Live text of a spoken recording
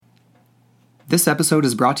This episode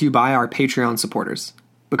is brought to you by our Patreon supporters.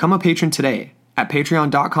 Become a patron today at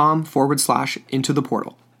patreon.com/Into the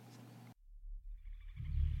Portal.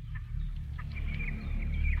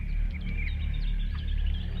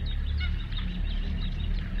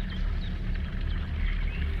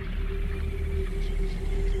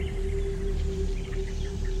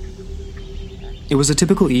 It was a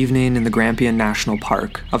typical evening in the Grampian National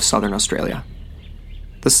Park of southern Australia.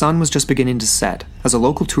 The sun was just beginning to set as a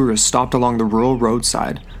local tourist stopped along the rural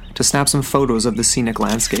roadside to snap some photos of the scenic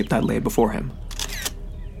landscape that lay before him.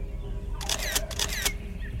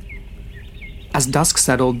 As dusk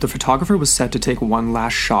settled, the photographer was set to take one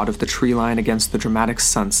last shot of the tree line against the dramatic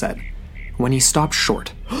sunset when he stopped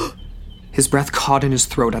short. His breath caught in his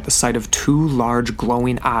throat at the sight of two large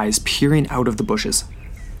glowing eyes peering out of the bushes.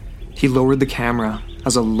 He lowered the camera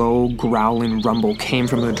as a low, growling rumble came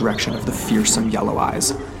from the direction of the fearsome yellow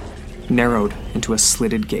eyes, narrowed into a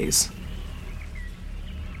slitted gaze.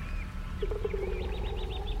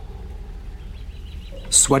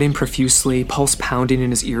 Sweating profusely, pulse pounding in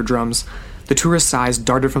his eardrums, the tourist's eyes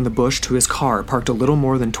darted from the bush to his car parked a little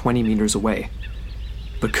more than 20 meters away.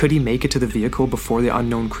 But could he make it to the vehicle before the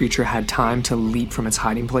unknown creature had time to leap from its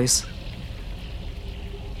hiding place?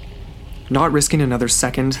 Not risking another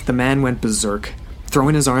second, the man went berserk,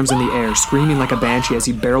 throwing his arms in the air, screaming like a banshee as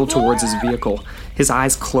he barreled towards his vehicle, his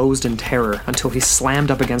eyes closed in terror until he slammed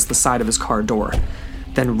up against the side of his car door,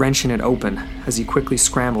 then wrenching it open as he quickly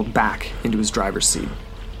scrambled back into his driver's seat.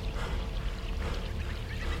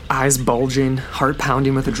 Eyes bulging, heart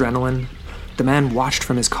pounding with adrenaline, the man watched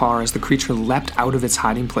from his car as the creature leapt out of its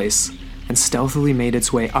hiding place and stealthily made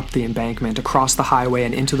its way up the embankment, across the highway,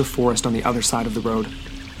 and into the forest on the other side of the road.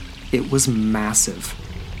 It was massive,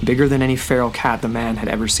 bigger than any feral cat the man had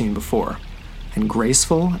ever seen before, and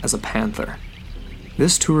graceful as a panther.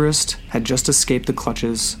 This tourist had just escaped the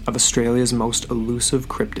clutches of Australia's most elusive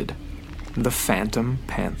cryptid, the Phantom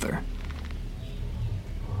Panther.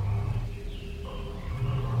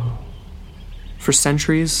 For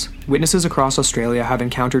centuries, witnesses across Australia have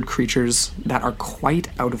encountered creatures that are quite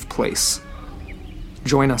out of place.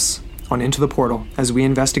 Join us on Into the Portal as we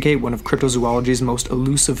investigate one of cryptozoology's most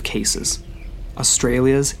elusive cases,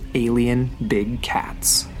 Australia's alien big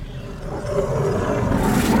cats.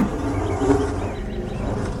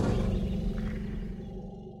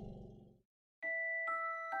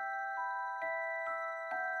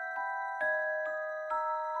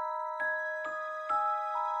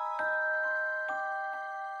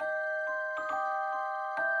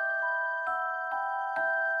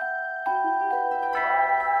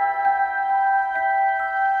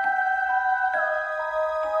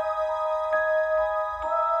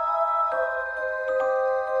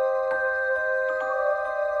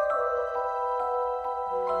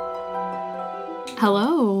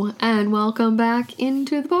 Hello, and welcome back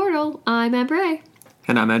into the portal. I'm Ambre.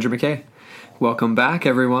 And I'm Andrew McKay. Welcome back,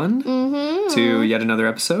 everyone, to yet another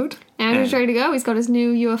episode. Andrew's ready to go. He's got his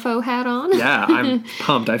new UFO hat on. Yeah, I'm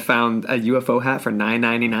pumped. I found a UFO hat for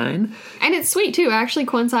 $9.99. And it's sweet, too. It actually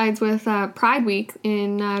coincides with Pride Week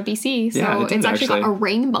in BC. So yeah, it's actually got a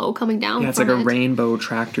rainbow coming down. Yeah, it's like a rainbow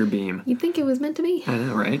tractor beam. You'd think it was meant to be. I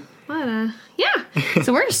know, right? But, yeah.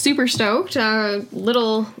 So we're super stoked.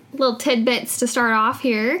 Little tidbits to start off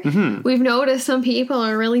here. Mm-hmm. We've noticed some people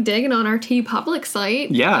are really digging on our TeePublic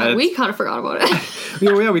site. Yeah. We kind of forgot about it.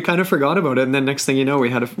 Yeah, we kind of forgot about it. And then next thing you know, we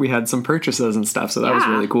had some purchases and stuff. So that was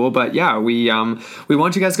really cool. But yeah, we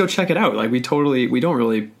want you guys to go check it out. Like we don't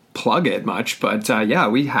really plug it much, but yeah,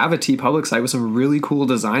 we have a TeePublic site with some really cool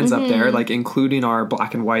designs up there, like including our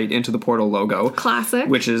black and white Into the Portal logo. Classic.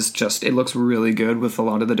 Which is just, it looks really good with a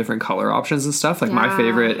lot of the different color options and stuff. Like my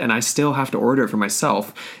favorite, and I still have to order it for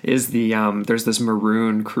myself, is the, there's this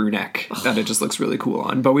maroon crew neck that it just looks really cool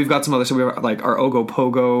on. But we've got some other, so we have like our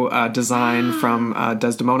Ogopogo design from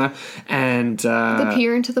Desdemona, and the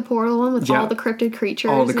Peer Into the Portal one with all the cryptid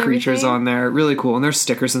creatures. All the creatures everything on there. Really cool. And there's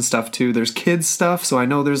stickers and stuff too. There's kids stuff, so I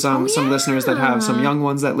know there's some listeners that have some young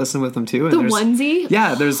ones that listen with them too. And the onesie?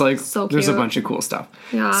 Yeah, there's like so there's a bunch of cool stuff.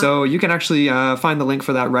 Yeah. So you can actually find the link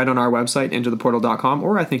for that right on our website, intotheportal.com,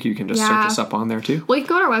 or I think you can just search us up on there too. Well, you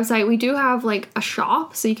can go on our website. We do have like a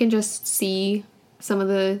shop, so you can just see some of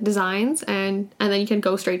the designs and then you can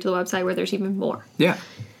go straight to the website where there's even more. Yeah.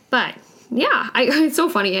 But yeah, it's so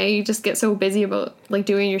funny. You just get so busy about like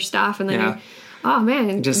doing your stuff, and then oh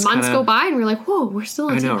man, just months go by and we're like, whoa, we're still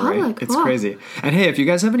in TeePublic. Right? It's crazy. And hey, if you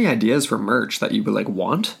guys have any ideas for merch that you would like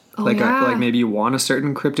want, like maybe you want a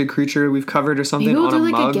certain cryptid creature we've covered or something, maybe we'll on do a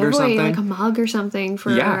like mug a giveaway, or something, like a mug or something for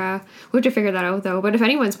We have to figure that out, though. But if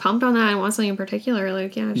anyone's pumped on that and wants something in particular,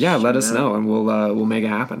 like, yeah, let us know, and we'll make it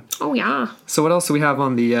happen. Oh, yeah. So what else do we have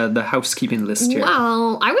on the housekeeping list here?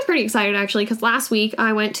 Well, I was pretty excited, actually, because last week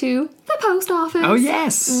I went to the post office. Oh,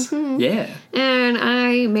 yes. Yeah. And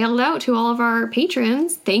I mailed out to all of our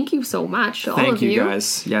patrons. Thank you so much to all of you. Thank you,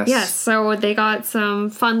 guys. Yes. Yes, so they got some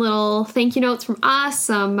fun little thank you notes from us,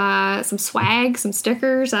 some swag, some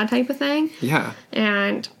stickers, that type of thing. Yeah.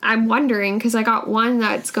 And I'm wondering, because I got one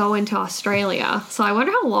that's going to Australia, so I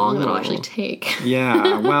wonder how long that'll actually take.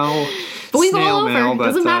 Yeah, well... But we go all over. Mail, but,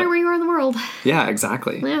 doesn't matter where you are in the world. Yeah,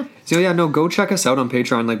 exactly. Yeah. So yeah, no, go check us out on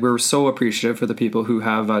Patreon. Like, we're so appreciative for the people who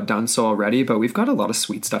have done so already, but we've got a lot of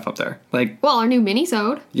sweet stuff up there. Like, well, our new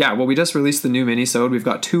mini-sode. Yeah, well, we just released the new mini-sode. We've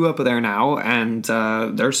got 2 up there now, and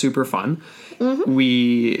they're super fun.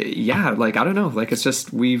 I don't know, like, it's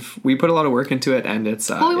just we put a lot of work into it, and it's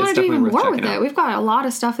well, we want to do even more with out. it. We've got a lot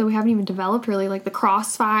of stuff that we haven't even developed really, like the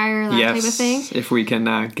Crossfire, that type of thing. If we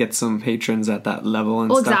can get some patrons at that level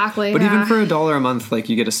and well, stuff. Exactly. But even for $1 a month, like,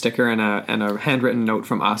 you get a sticker and a handwritten note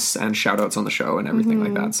from us and shout outs on the show and everything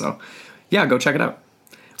like that. So yeah, go check it out.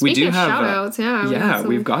 Speaking of shout outs,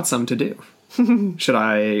 we've got some to do. Should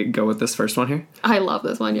I go with this first one here? I love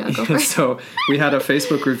this one. Yeah, go for it. So we had a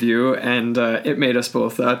Facebook review, and it made us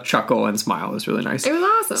both chuckle and smile. It was really nice. It was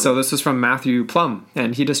awesome. So this was from Matthew Plum,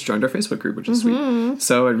 and he just joined our Facebook group, which is sweet.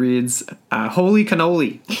 So it reads, "Holy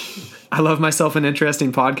cannoli! I love myself an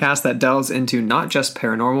interesting podcast that delves into not just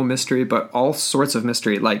paranormal mystery, but all sorts of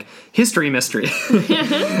mystery, like history mystery.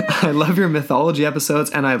 I love your mythology episodes,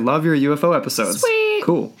 and I love your UFO episodes. Sweet.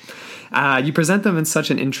 Cool. You present them in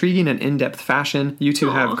such an intriguing and in-depth fashion. You two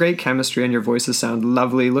have great chemistry and your voices sound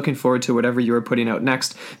lovely. Looking forward to whatever you are putting out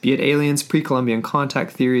next, be it aliens, pre-Columbian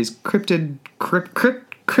contact theories, cryptid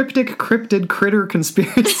critter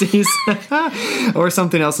conspiracies, or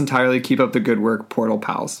something else entirely. Keep up the good work, Portal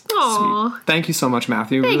Pals." Aww. Sweet. Thank you so much,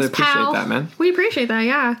 Matthew. Thanks, really appreciate pal. that, man. We appreciate that,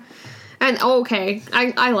 yeah. And okay,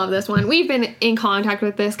 I love this one. We've been in contact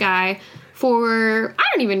with this guy for, I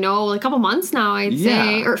don't even know, like a couple months now, I'd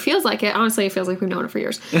say. Or it feels like it. Honestly, it feels like we've known it for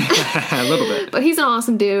years. A little bit. But he's an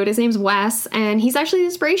awesome dude. His name's Wes, and he's actually the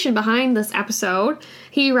inspiration behind this episode.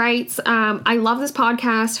 He writes, "I love this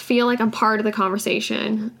podcast, feel like I'm part of the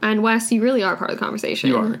conversation." And Wes, you really are part of the conversation.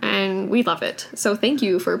 You are. And we love it. So thank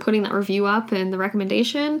you for putting that review up and the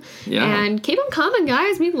recommendation. Yeah. And keep them coming,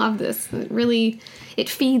 guys. We love this. It really... it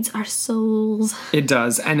feeds our souls. It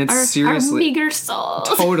does, and it's seriously... our meager souls.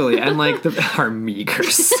 Totally, and like our meager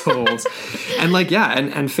souls. And like, yeah,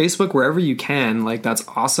 and Facebook, wherever you can, like, that's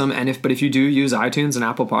awesome. And if you do use iTunes and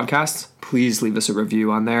Apple Podcasts, please leave us a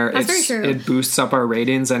review on there. That's very true. It boosts up our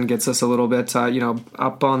ratings and gets us a little bit,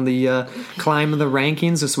 up on the climb of the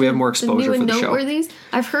rankings, so we have more exposure for the show. Noteworthies.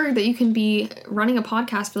 I've heard that you can be running a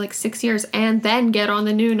podcast for like 6 years and then get on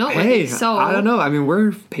the new Noteworthies. Hey, so I don't know. I mean,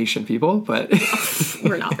 we're patient people, but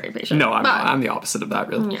we're not very patient. No, I'm the opposite of that,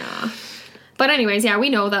 really. Yeah. But anyways, yeah, we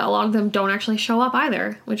know that a lot of them don't actually show up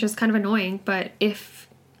either, which is kind of annoying. But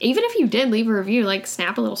even if you did leave a review, like,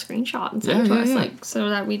 snap a little screenshot and send it to us, like, so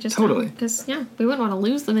that we just totally, because we wouldn't want to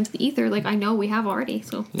lose them into the ether. Like, I know we have already.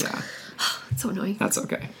 So yeah, it's so annoying. That's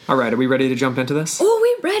okay. All right, are we ready to jump into this? Oh,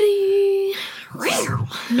 we ready?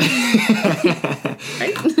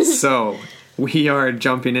 So we are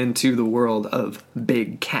jumping into the world of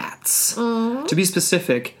big cats. To be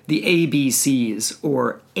specific, the ABCs,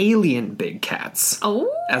 or alien big cats,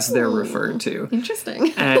 as they're referred to.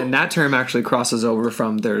 Interesting. And that term actually crosses over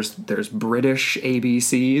from there's British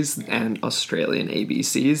ABCs and Australian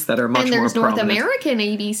ABCs that are much more prominent. And there's North American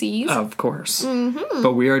ABCs. Of course. Mm-hmm.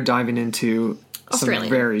 But we are diving into some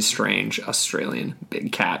very strange Australian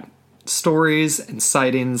big cat stories and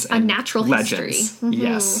sightings and natural legends. History. Mm-hmm.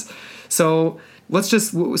 Yes. So we'll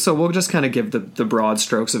just kind of give the broad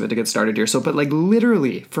strokes of it to get started here. So, but like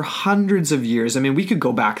literally for hundreds of years, I mean, we could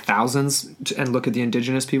go back thousands and look at the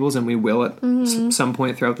indigenous peoples, and we will at some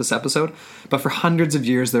point throughout this episode. But for hundreds of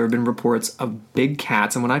years, there have been reports of big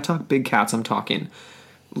cats. And when I talk big cats, I'm talking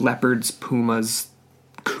leopards, pumas,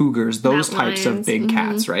 cougars, those types of big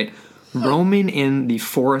cats, right? Roaming in the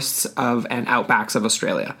forests of and outbacks of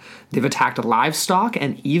Australia. They've attacked livestock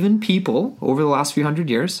and even people over the last few hundred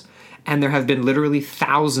years. And there have been literally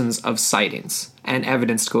thousands of sightings and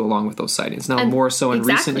evidence to go along with those sightings. Now, more so in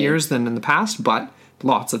recent years than in the past, but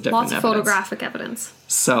lots of different evidence. Lots of photographic evidence.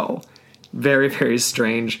 So, very, very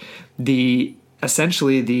strange. There's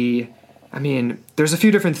a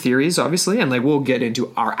few different theories, obviously, and like we'll get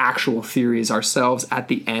into our actual theories ourselves at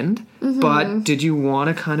the end. Mm-hmm. But did you want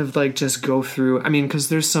to kind of like just go through? I mean, because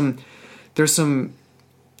there's some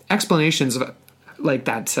explanations of like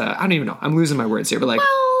that. I don't even know. I'm losing my words here, but like. Well,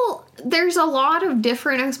 there's a lot of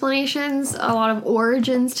different explanations, a lot of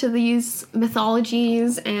origins to these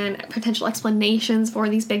mythologies and potential explanations for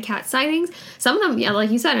these big cat sightings. Some of them, yeah,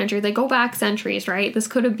 like you said, Andrew, they go back centuries, right? This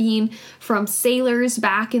could have been from sailors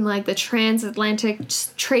back in like the transatlantic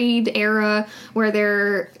trade era where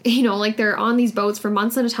they're, you know, like they're on these boats for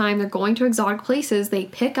months at a time. They're going to exotic places. They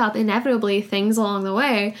pick up inevitably things along the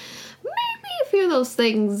way. A few of those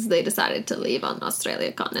things they decided to leave on the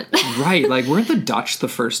Australia continent. Right, like weren't the Dutch the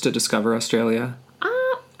first to discover Australia?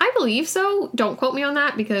 I believe so. Don't quote me on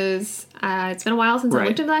that because it's been a while since I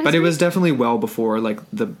looked into that history. But it was definitely well before like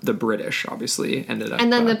the British obviously ended up.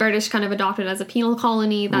 And then the British kind of adopted as a penal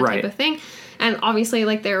colony, that type of thing. And obviously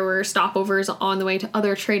like there were stopovers on the way to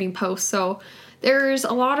other trading posts. So there's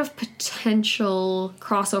a lot of potential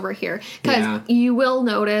crossover here. Because you will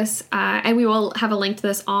notice, and we will have a link to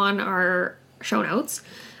this on our show notes,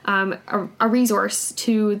 a resource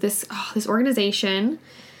to this organization,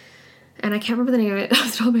 and I can't remember the name of it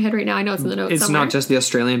off the top of my head right now. I know it's in the notes. It's somewhere. Not just the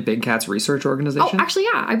Australian Big Cats Research Organization. Oh, actually,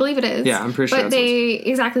 yeah, I believe it is. Yeah, I'm pretty sure. But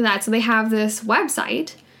exactly that. So they have this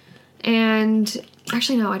website, and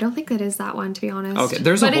actually, no, I don't think that is that one, to be honest. Okay,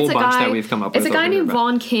 there's a whole bunch that we've come up with. It's a guy named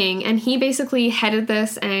Vaughn King, and he basically headed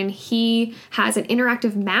this, and he has an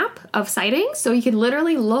interactive map of sightings, so you can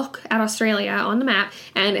literally look at Australia on the map,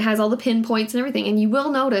 and it has all the pinpoints and everything, and you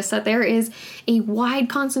will notice that there is a wide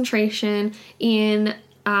concentration in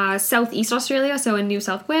southeast Australia, so in New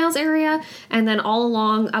South Wales area, and then all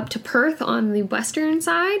along up to Perth on the western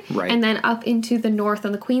side, and then up into the north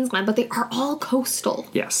on the Queensland, but they are all coastal.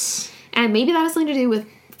 Yes. And maybe that has something to do with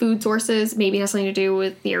food sources, maybe it has something to do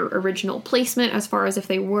with their original placement as far as if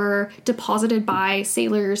they were deposited by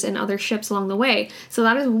sailors and other ships along the way. So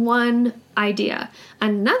that is one idea.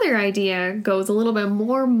 Another idea goes a little bit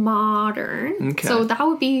more modern. Okay. So that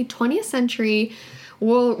would be 20th century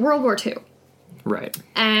World War II. Right.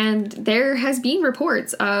 And there has been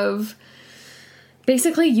reports of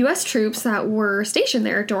basically U.S. troops that were stationed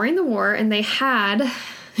there during the war, and they had...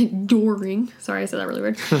 sorry, I said that really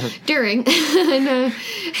weird. During. And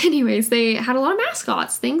anyways, they had a lot of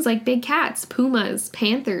mascots. Things like big cats, pumas,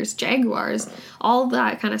 panthers, jaguars, all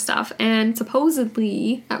that kind of stuff. And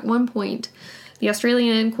supposedly, at one point, the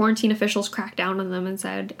Australian quarantine officials cracked down on them and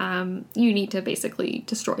said, you need to basically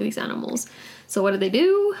destroy these animals. So what did they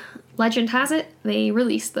do? Legend has it, they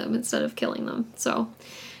released them instead of killing them. So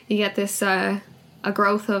you get this... a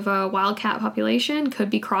growth of a wildcat population, could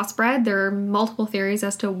be crossbred. There are multiple theories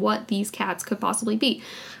as to what these cats could possibly be.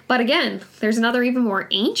 But again, there's another even more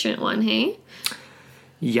ancient one, hey?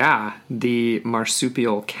 Yeah, the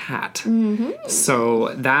marsupial cat. Mm-hmm.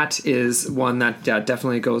 So that is one that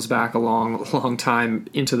definitely goes back a long time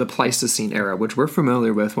into the Pleistocene era, which we're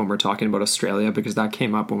familiar with when we're talking about Australia, because that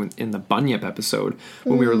came up in the Bunyip episode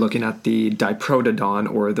when we were looking at the Diprotodon,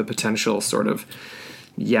 or the potential sort of...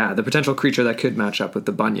 Yeah, the potential creature that could match up with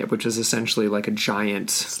the bunyip, which is essentially like a giant...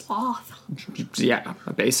 sloth. Yeah,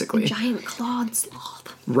 basically. A giant clawed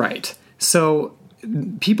sloth. Right. So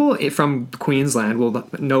people from Queensland will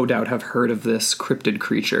no doubt have heard of this cryptid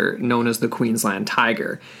creature known as the Queensland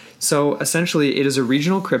tiger. So essentially it is a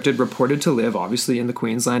regional cryptid reported to live, obviously, in the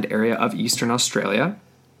Queensland area of Eastern Australia.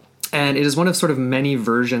 And it is one of sort of many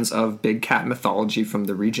versions of big cat mythology from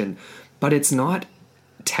the region. But it's not...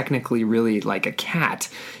 technically really like a cat.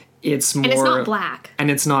 It's more, and it's not black.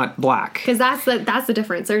 And it's not black. Because that's the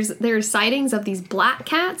difference. There's sightings of these black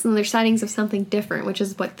cats, and there's sightings of something different, which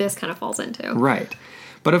is what this kind of falls into. Right.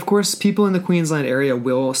 But of course, people in the Queensland area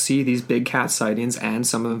will see these big cat sightings, and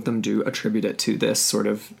some of them do attribute it to this sort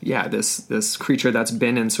of, this creature that's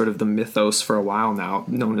been in sort of the mythos for a while now,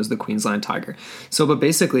 known as the Queensland tiger. So, but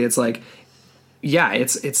basically it's like,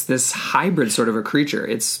 it's this hybrid sort of a creature.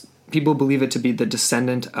 People believe it to be the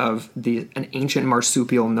descendant of an ancient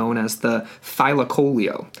marsupial known as the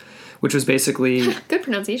Thylacoleo, which was basically... Good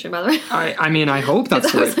pronunciation, by the way. I mean, I hope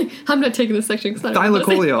that's right. Like, I'm not taking this section.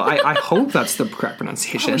 Thylacoleo. I hope that's the correct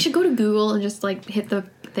pronunciation. We should go to Google and just like hit the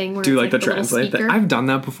thing where do it's like the translate thing. I've done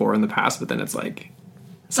that before in the past, but then it's like...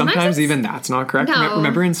 Sometimes even that's not correct. No.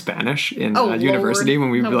 Remember in Spanish in university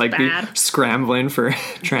when we'd be scrambling for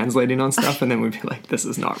translating on stuff, and then we'd be like, "This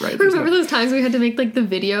is not right." Remember those times we had to make like the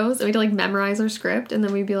videos and we had to like memorize our script, and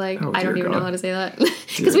then we'd be like, "I don't even know how to say that,"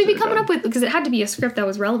 because we'd be coming up with, because it had to be a script that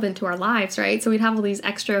was relevant to our lives, right? So we'd have all these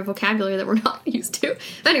extra vocabulary that we're not used to.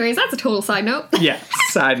 Anyways, that's a total side note. Yeah,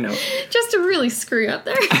 side note. Just to really screw you up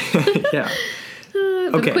there. Yeah.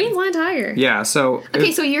 The Queensland tiger. Yeah, so...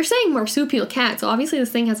 Okay, so you're saying marsupial cat, so obviously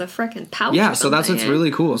this thing has a frickin' pouch. Yeah, so that's what's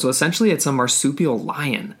really cool. So essentially it's a marsupial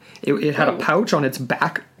lion. It had a pouch on its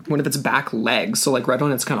back, one of its back legs, so like right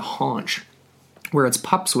on its kind of haunch, where its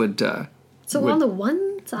pups would... on the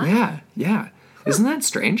one outside. Yeah. Isn't that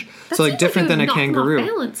strange? That So, like, seems different it than a would knock them off kangaroo.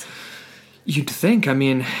 balance. You'd think. I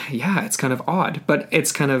mean, yeah, it's kind of odd, but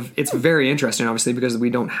it's very interesting, obviously, because we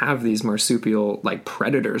don't have these marsupial, like,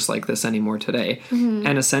 predators like this anymore today. Mm-hmm.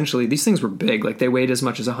 And essentially, these things were big. Like, they weighed as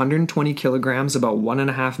much as 120 kilograms, about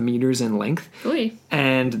 1.5 meters in length. Oy.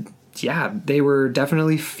 And yeah, they were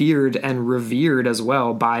definitely feared and revered as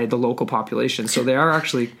well by the local population. So they are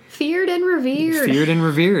actually Feared and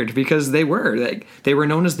revered. Because they were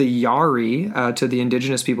known as the Yari to the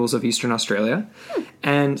indigenous peoples of Eastern Australia.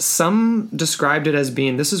 And some described it as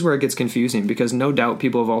being, this is where it gets confusing, because no doubt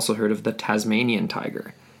people have also heard of the Tasmanian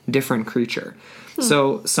tiger. Different creature.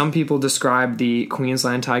 So some people describe the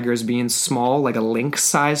Queensland tiger as being small, like a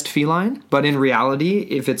lynx-sized feline, but in reality,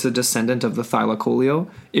 if it's a descendant of the Thylacoleo,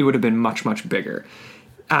 it would have been much, much bigger.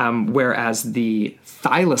 Whereas the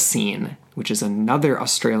thylacine, which is another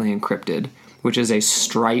Australian cryptid, which is a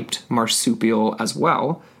striped marsupial as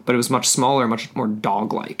well, but it was much smaller, much more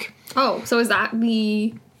dog-like. Oh, so is that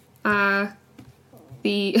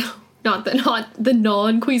not the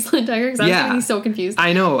non-Queensland tiger? Because I was getting so confused.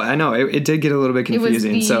 I know. It did get a little bit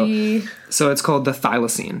confusing. It was So it's called the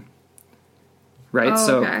thylacine, right?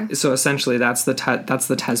 Oh, okay. So essentially, that's the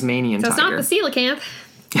Tasmanian So it's tiger. not the coelacanth.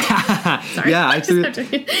 Sorry. Yeah, I threw.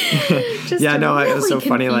 Just Yeah, no, it was so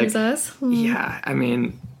funny. Like, us. yeah, I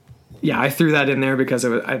mean, yeah, I threw that in there because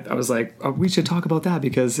I was like, oh, we should talk about that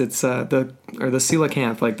because it's the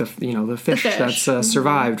coelacanth, like the fish that's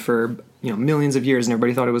survived for millions of years and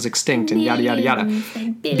everybody thought it was extinct and yada yada yada.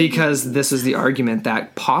 Because this is the argument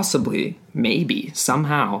that possibly, maybe,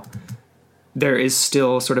 somehow, there is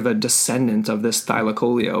still sort of a descendant of this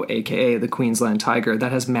Thylacoleo, aka the Queensland tiger,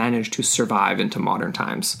 that has managed to survive into modern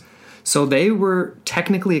times. So they were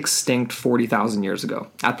technically extinct 40,000 years ago,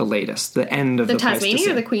 at the latest, the end of the Tasmania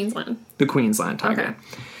Pleistocene. or the Queensland? The Queensland tiger. Okay.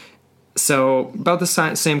 So about the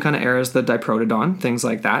same kind of era as the Diprotodon, things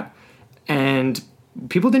like that. And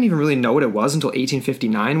people didn't even really know what it was until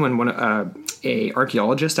 1859 when a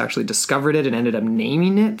archaeologist actually discovered it and ended up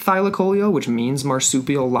naming it Thylacoleo, which means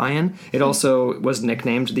marsupial lion. It also was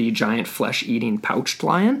nicknamed the giant flesh-eating pouched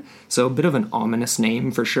lion, so a bit of an ominous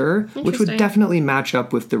name for sure, which would definitely match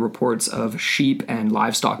up with the reports of sheep and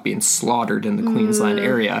livestock being slaughtered in the Queensland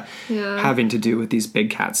area, having to do with these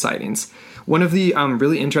big cat sightings. One of the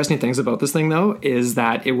really interesting things about this thing, though, is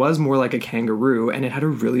that it was more like a kangaroo, and it had a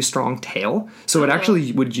really strong tail. So it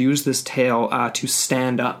actually would use this tail to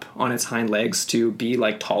stand up on its hind legs to be,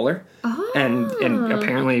 like, taller. Oh. And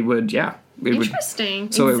apparently would,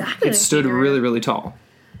 Interesting. So exactly it stood really, really tall.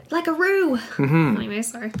 Like a roo. Mm-hmm. Anyway,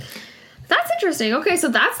 sorry. That's interesting. Okay, so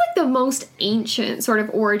that's like the most ancient sort of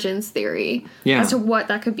origins theory as to what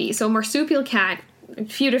that could be. So marsupial cat, a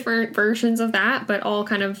few different versions of that, but all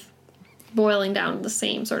kind of boiling down to the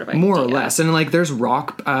same sort of idea. More or less. And like there's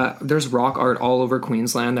rock art all over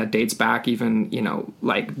Queensland that dates back even,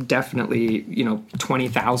 like definitely,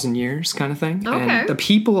 20,000 years kind of thing. Okay. And the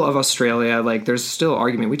people of Australia, like there's still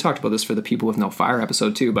argument. We talked about this for the People with No Fire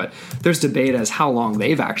episode too, but there's debate as how long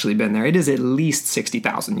they've actually been there. It is at least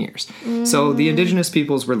 60,000 years. So the indigenous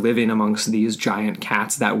peoples were living amongst these giant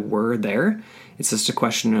cats that were there. It's just a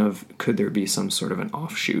question of, could there be some sort of an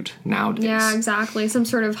offshoot nowadays? Yeah, exactly. Some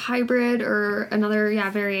sort of hybrid or another,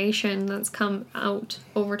 variation that's come out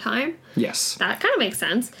over time. Yes. That kind of makes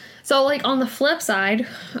sense. So, like, on the flip side,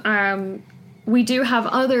 we do have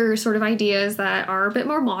other sort of ideas that are a bit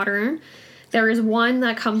more modern. There is one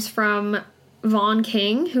that comes from Vaughn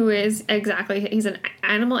King, who is he's an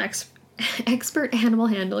expert animal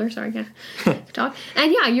handler. Sorry, I can't talk.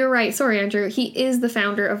 And yeah, you're right. Sorry, Andrew. He is the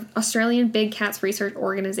founder of Australian Big Cats Research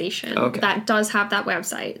Organization. Okay. That does have that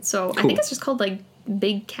website. So I think it's just called like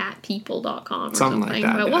bigcatpeople.com or something. Like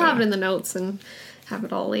that. But we'll have it in the notes and have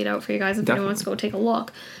it all laid out for you guys if anyone wants to go take a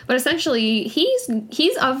look. But essentially,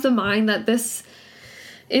 he's of the mind that this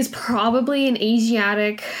is probably an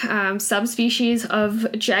Asiatic subspecies of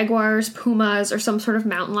jaguars, pumas, or some sort of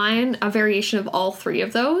mountain lion, a variation of all three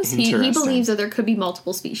of those. He believes that there could be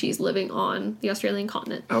multiple species living on the Australian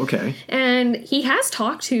continent. Okay. And he has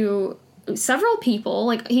talked to several people.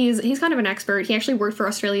 Like, he's kind of an expert. He actually worked for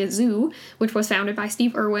Australia Zoo, which was founded by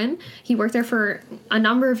Steve Irwin. He worked there for a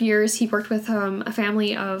number of years. He worked with a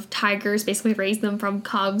family of tigers, basically raised them from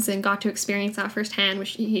cubs and got to experience that firsthand,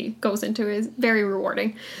 which he goes into is very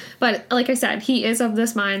rewarding. But like I said, he is of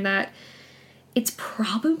this mind that it's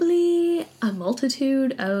probably a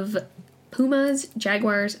multitude of pumas,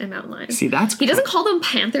 jaguars, and mountain lions. See, he doesn't call them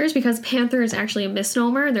panthers because panther is actually a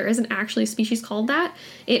misnomer. There isn't actually a species called that.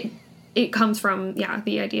 It comes from, the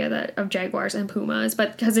idea of jaguars and pumas,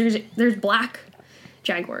 but because there's black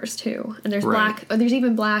jaguars too, and there's there's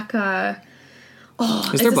even black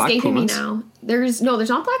Oh, Is there it's black escaping pumas? me now. There's not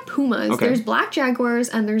black pumas. Okay. There's black jaguars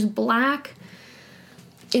and there's black.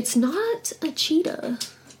 It's not a cheetah.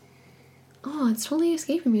 Oh, it's totally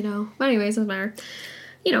escaping me now. But anyways, doesn't matter.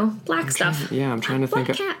 You know, black stuff. I'm trying to Black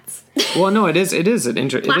think. cats. Well, no, it is an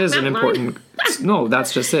mountain important. No,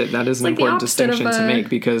 that's just it. That is an like the important opposite of distinction to a- make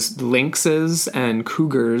because lynxes and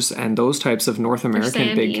cougars and those types of North American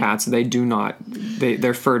sandy. big cats, they do not.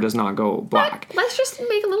 Their fur does not go black. But let's just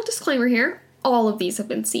make a little disclaimer here. All of these have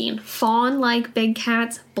been seen. Fawn-like big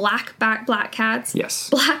cats, black cats.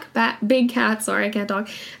 Yes. Big cats. Sorry, I can't talk.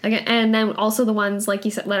 Again, and then also the ones, like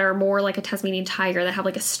you said, that are more like a Tasmanian tiger that have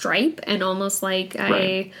like a stripe and almost like a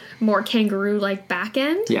Right. more kangaroo-like back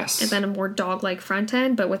end. Yes. And then a more dog-like front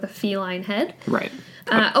end, but with a feline head. Right.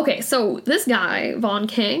 Okay, so this guy, Vaughn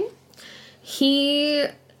King,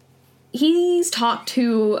 he's talked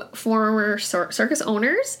to former circus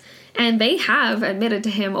owners, and they have admitted to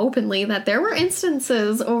him openly that there were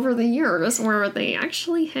instances over the years where they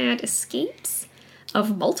actually had escapes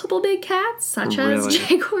of multiple big cats, such as Really?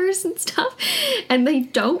 jaguars and stuff, and they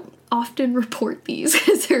don't often report these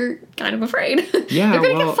because they're kind of afraid. Yeah, they're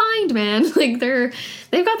gonna well- get fined, man. Like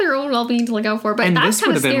they've got their own well-being to look out for, but And that's this kind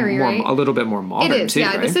would of have been scary, right? a little bit more modern It is, too,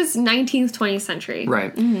 yeah. right? This is 19th, 20th century.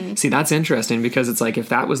 Right. Mm-hmm. See, that's interesting because it's like if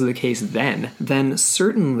that was the case then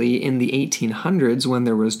certainly in the 1800s when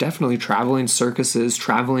there was definitely traveling circuses,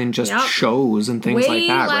 traveling just Yep. shows and things Way like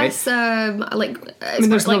that, less, right? I I mean,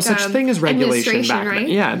 there's no such thing as regulation back right? then.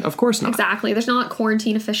 Yeah, of course not. Exactly. There's not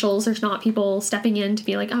quarantine officials. There's not people stepping in to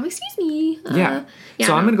be like, excuse me. Yeah. So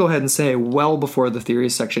no. I'm going to go ahead and say, well before the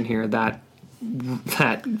theories section here, that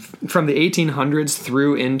from the 1800s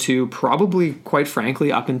through into probably, quite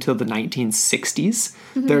frankly, up until the 1960s,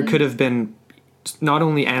 there could have been not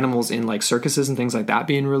only animals in like circuses and things like that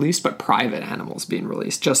being released, but private animals being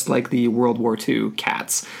released, just like the World War II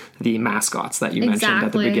cats, the mascots that you mentioned at the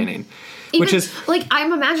Exactly. beginning. Even, Which is like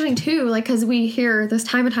I'm imagining too, like because we hear this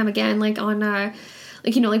time and time again, like on like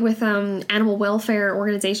like with animal welfare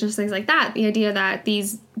organizations, things like that. The idea that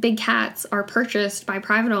these big cats are purchased by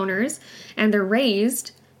private owners and they're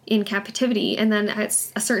raised in captivity, and then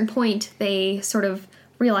at a certain point they sort of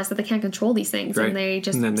realize that they can't control these things, Right. and they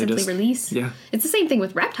just And then they simply just- release. yeah. It's the same thing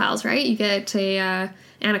with reptiles, right? You get a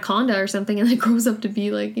anaconda or something, and it grows up to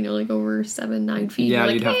be like like over 7-9 feet. Yeah,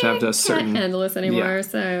 You're you'd like, have to have a can't certain- handle this anymore. Yeah.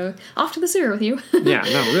 So off to the sewer with you. yeah,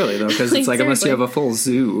 no, really though, because Like, it's like unless you seriously. have a full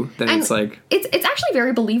zoo, then And it's like it's actually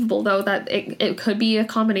very believable though that it could be a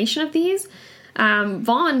combination of these.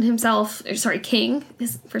 Vaughn himself, King,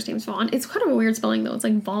 his first name's Vaughn. It's kind of a weird spelling though. It's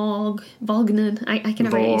like Vognan. I can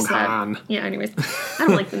never use that. Vaughan. Yeah, anyways. I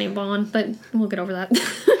don't like the name Vaughn, but we'll get over that.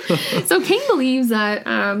 So King believes that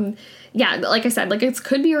like I said, like it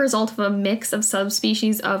could be a result of a mix of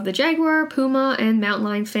subspecies of the jaguar, puma, and mountain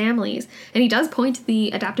lion families. And he does point to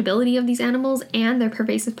the adaptability of these animals and their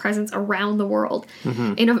pervasive presence around the world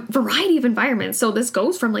in a variety of environments. So this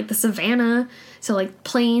goes from like the savanna, so like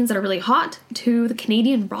plains that are really hot, to the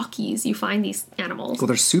Canadian Rockies. You find these animals. well,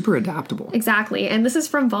 they're super adaptable. Exactly. And this is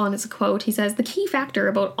from Vaughn. It's a quote. He says, "The key factor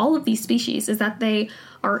about all of these species is that they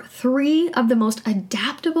are 3 of the most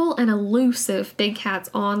adaptable and elusive big cats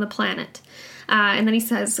on the planet." And then he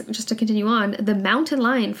says, just to continue on, the mountain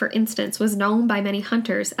lion, for instance, was known by many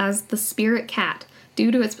hunters as the spirit cat due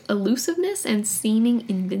to its elusiveness and seeming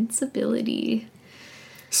invincibility.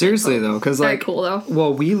 Seriously though, because Very like, cool, though.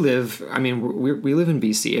 well, we live. I mean, we live in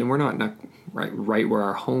BC, and we're not right where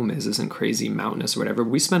our home isn't crazy mountainous or whatever.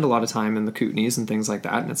 We spend a lot of time in the Kootenays and things like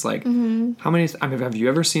that, and it's like, Mm-hmm. how many? I mean, have you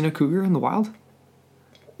ever seen a cougar in the wild?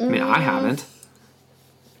 I mean, I haven't.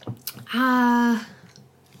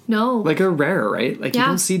 No. Like they're rare, right? Like you Yeah.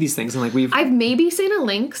 don't see these things, and like I've maybe seen a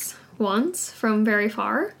lynx once from very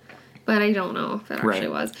far, but I don't know if it actually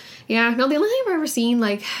Right. was. Yeah, no, the only thing I've ever seen,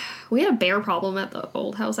 like, we had a bear problem at the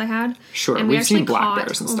old house I had. Sure, and we we've seen actually black caught,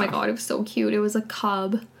 bears and oh my stuff. god, it was so cute. It was a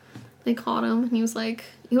cub. They caught him, and he was like,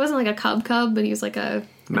 he wasn't like a cub, but he was like an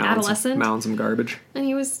adolescent. mounds some garbage. And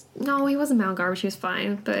he wasn't mountain garbage, he was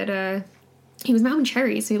fine, but he was mountain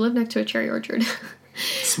cherry, so he lived next to a cherry orchard.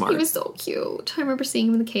 Smart. He was so cute. I remember seeing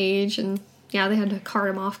him in the cage, and yeah, they had to cart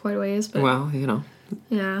him off quite a ways, but Well,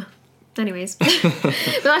 yeah. Anyways.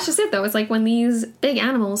 But that's just it, though. It's like when these big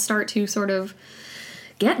animals start to sort of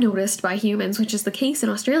get noticed by humans, which is the case in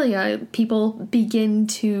Australia, people begin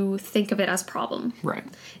to think of it as a problem. right.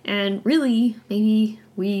 And really, maybe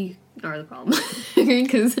we are the problem.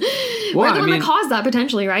 Because we're the one that caused that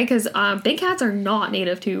potentially, right? Because big cats are not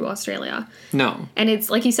native to Australia. No. And it's,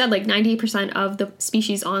 like you said, like 98% of the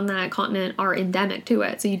species on that continent are endemic to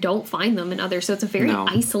it. So you don't find them in others. So it's a very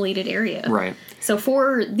isolated area. Right. So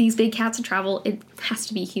for these big cats to travel, it has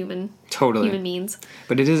to be human. Totally. Human means.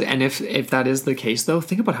 But it is, and if that is the case, though,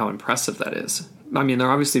 think about how impressive that is. I mean,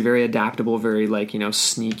 they're obviously very adaptable, very, like, you know,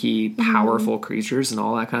 sneaky, powerful creatures and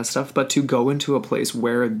all that kind of stuff. But to go into a place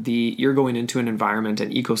where you're going into an environment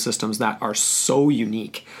and ecosystems that are so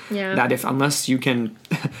unique that unless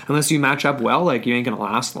you match up well, like, you ain't going to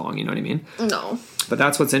last long. You know what I mean? No. But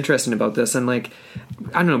that's what's interesting about this. And, like,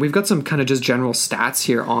 I don't know, we've got some kind of just general stats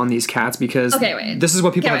here on these cats because this is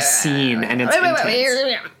what people have seen and it's intense.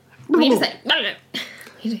 We need to say,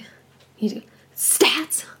 you do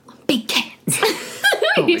stats on big cats.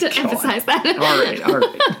 I need to emphasize that. All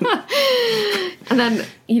right. And then,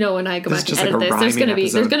 you know, when I go back and edit this,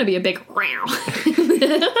 there's gonna be a big row.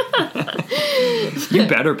 You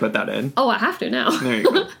better put that in. Oh, I have to now. There you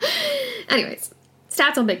go. Anyways,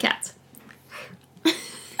 stats on big cats.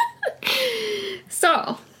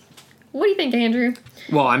 So, what do you think, Andrew?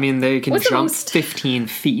 Well, I mean, they can jump 15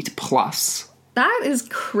 feet plus. That is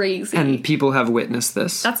crazy. And people have witnessed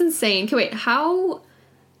this. That's insane. Okay, wait, how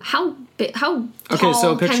tall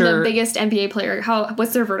can the biggest NBA player,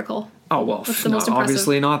 what's their vertical? Oh, well,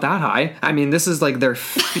 obviously not that high. I mean, this is like their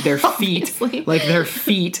feet, like their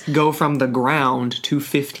feet go from the ground to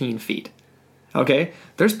 15 feet. Okay?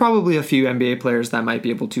 There's probably a few NBA players that might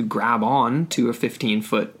be able to grab on to a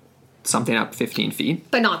 15-foot, something up 15 feet.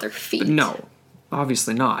 But not their feet. But no,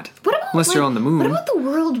 obviously not. What about, unless you're on the moon. What about the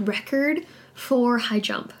world record for high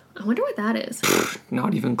jump? I wonder what that is.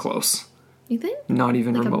 Not even close. You think? Not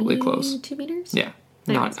even like remotely close. 2 meters? Yeah.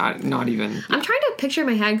 Not even. Yeah. I'm trying to picture in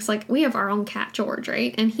my head because, like, we have our own cat, George,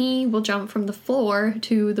 right? And he will jump from the floor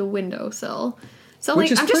to the windowsill. So,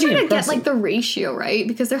 like, I'm just trying to get, like, the ratio, right?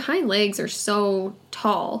 Because their hind legs are so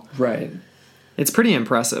tall. Right. It's pretty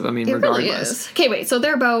impressive. I mean, regardless. It really is. Okay, wait. So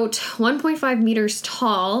they're about 1.5 meters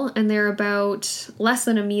tall, and they're about less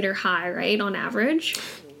than a meter high, right, on average?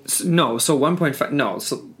 No, so 1.5. No,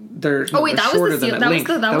 so they're. Oh, wait, that was the length.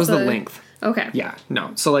 That was the length. Okay. Yeah,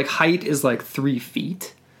 no. So, like, height is like 3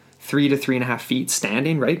 feet. 3 to 3.5 feet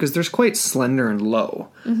standing, right? Because they're quite slender and low.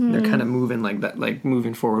 Mm-hmm. They're kind of moving like that, like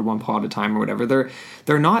moving forward one paw at a time or whatever.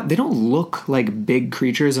 They don't look like big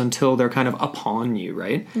creatures until they're kind of upon you,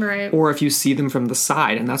 right? Right. Or if you see them from the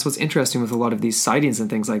side. And that's what's interesting with a lot of these sightings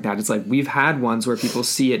and things like that. It's like we've had ones where people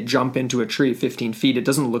see it jump into a tree 15 feet. It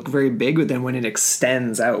doesn't look very big, but then when it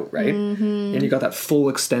extends out, right? Mm-hmm. And you got that full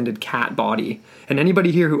extended cat body. And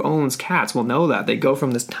anybody here who owns cats will know that. They go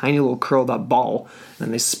from this tiny little curled up ball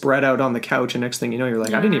and they spread out on the couch, and next thing you know, you're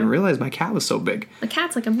like, I didn't even realize my cat was so big. The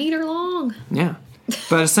cat's like a meter long. Yeah.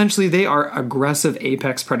 But essentially, they are aggressive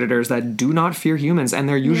apex predators that do not fear humans, and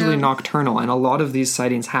they're usually nocturnal, and a lot of these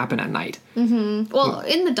sightings happen at night. Mm-hmm. Well,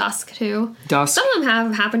 in the dusk, too. Dusk. Some of them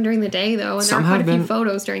have happened during the day, though, and there are quite a few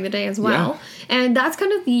photos during the day as well. Yeah. And that's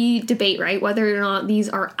kind of the debate, right? Whether or not these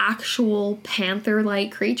are actual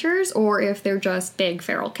panther-like creatures, or if they're just big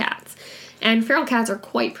feral cats. And feral cats are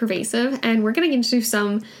quite pervasive, and we're getting into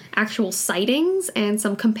some actual sightings and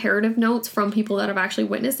some comparative notes from people that have actually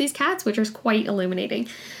witnessed these cats, which is quite illuminating.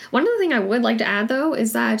 One other thing I would like to add, though,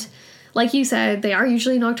 is that, like you said, they are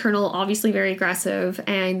usually nocturnal, obviously very aggressive,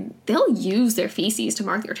 and they'll use their feces to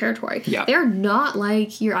mark their territory. Yeah. They're not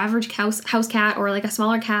like your average house cat or like a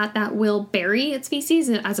smaller cat that will bury its feces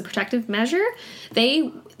as a protective measure.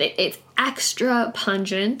 It's extra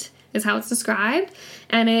pungent, is how it's described.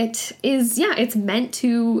 And it's meant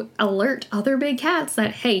to alert other big cats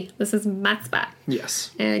that, hey, this is Matt's spot.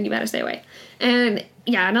 Yes. And you better stay away. And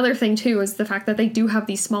yeah, another thing too is the fact that they do have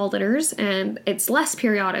these small litters, and it's less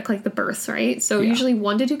periodic, like the births, right? So usually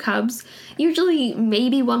 1 to 2 cubs. Usually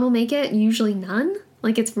maybe one will make it, usually none.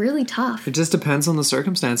 Like, it's really tough. It just depends on the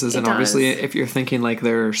circumstances. And obviously, if you're thinking like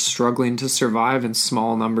they're struggling to survive in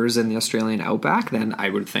small numbers in the Australian outback, then I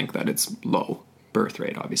would think that it's low birth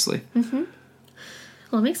rate, obviously. Mm-hmm.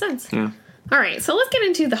 Well, it makes sense. Yeah. All right, so let's get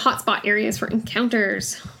into the hotspot areas for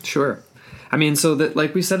encounters. Sure. I mean, so that,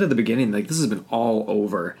 like we said at the beginning, like, this has been all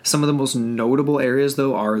over. Some of the most notable areas,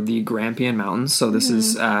 though, are the Grampian Mountains. So this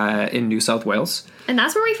is in New South Wales. And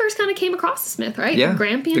that's where we first kind of came across this myth, right? Yeah, the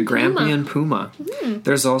Grampian Puma. Mm.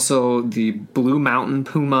 There's also the Blue Mountain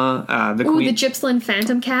Puma. The Gippsland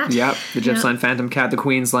Phantom Cat. Yep, the Gippsland Phantom Cat. The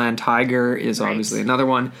Queensland Tiger is obviously another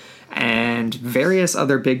one. And various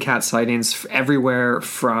other big cat sightings everywhere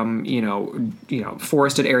from, you know,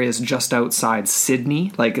 forested areas just outside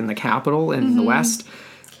Sydney, like in the capital in the west,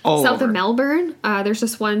 All South over. of Melbourne, there's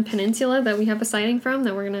this one peninsula that we have a sighting from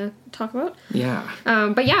that we're going to talk about. Yeah.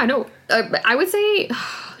 But yeah, no, I would say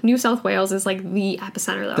New South Wales is like the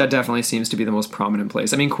epicenter though. That definitely seems to be the most prominent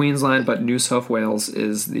place. I mean, Queensland, but New South Wales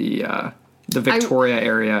is the Victoria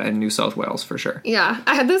area and New South Wales for sure. Yeah,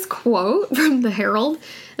 I had this quote from the Herald.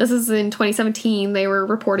 This is in 2017. They were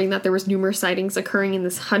reporting that there was numerous sightings occurring in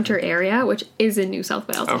this Hunter area, which is in New South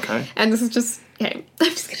Wales. Okay. And this is just, okay, I'm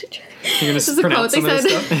just going to try. You're going to pronounce some of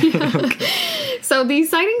this stuff? Yeah. Okay. So these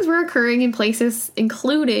sightings were occurring in places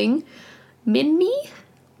including Minmi,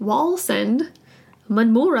 Wallsend,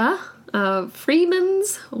 Munmurra,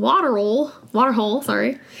 Freeman's, Waterhole,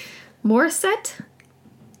 Morisset,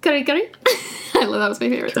 Curry. I love that was my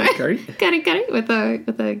favorite. Curry. Curry with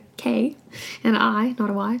a K and an I, not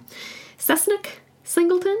a Y. Cessnock,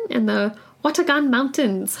 Singleton, and the Watagan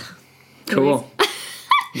Mountains. Cool.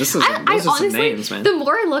 Those are honestly, some names, man. the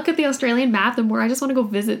more I look at the Australian map, the more I just want to go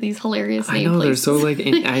visit these hilarious I named know, they're places. so like,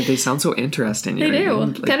 they sound so interesting. They do.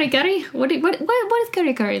 Like, Curry. What is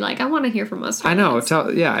Curry like? I want to hear from us. I know. If They'll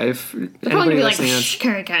probably anybody be like, listening, shh,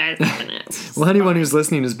 Curry. well, anyone who's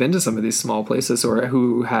listening has been to some of these small places or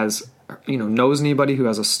who has, knows anybody who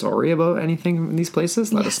has a story about anything in these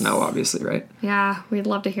places, let us know, obviously, right? Yeah, we'd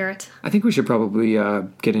love to hear it. I think we should probably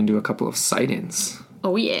get into a couple of sightings.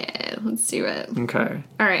 Oh yeah, let's do it. Okay.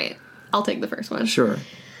 All right, I'll take the first one. Sure.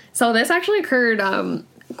 So this actually occurred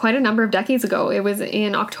quite a number of decades ago. It was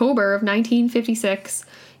in October of 1956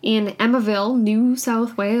 in Emmaville, New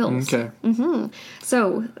South Wales. Okay.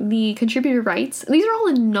 So the contributor writes, these are all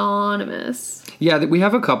anonymous. Yeah, we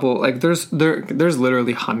have a couple. Like, there's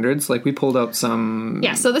literally hundreds. Like, we pulled out some.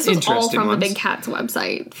 Yeah, so this was all interesting from ones. the Big Cats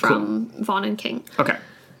website from Vaughn and King. Okay.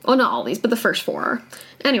 Well, not all these, but the first four are.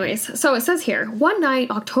 Anyways, so it says here, one night,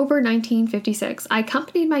 October 1956, I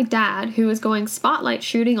accompanied my dad, who was going spotlight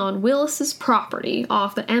shooting on Willis's property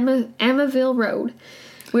off the Emmaville Road.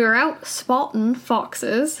 We were out spotting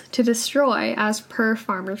foxes to destroy as per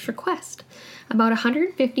farmer's request. About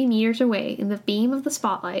 150 meters away, in the beam of the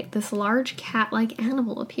spotlight, this large cat-like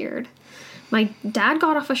animal appeared. My dad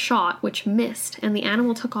got off a shot, which missed, and the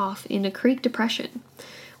animal took off in a creek depression.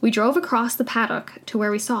 We drove across the paddock to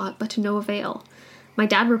where we saw it, but to no avail. My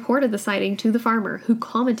dad reported the sighting to the farmer, who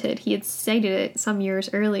commented he had sighted it some years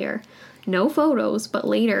earlier. No photos, but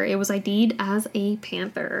later it was ID'd as a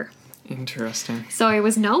panther. Interesting. So it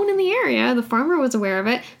was known in the area. The farmer was aware of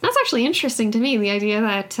it. That's actually interesting to me, the idea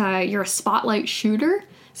that you're a spotlight shooter,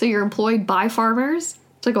 so you're employed by farmers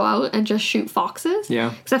to go out and just shoot foxes. Yeah.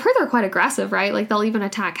 Because I've heard they're quite aggressive, right? Like, they'll even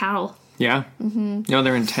attack cattle. Yeah. Mm-hmm.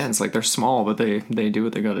 They're intense. Like, they're small, but they do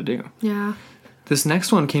what they got to do. Yeah. This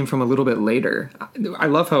next one came from a little bit later. I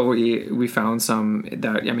love how we found some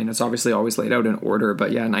that, I mean, it's obviously always laid out in order,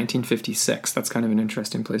 but yeah, 1956. That's kind of an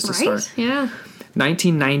interesting place to start. Yeah.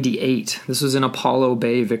 1998. This was in Apollo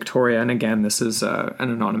Bay, Victoria. And again, this is an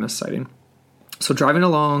anonymous sighting. So driving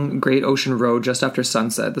along Great Ocean Road just after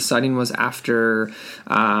sunset, the sighting was after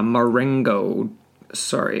Marengo.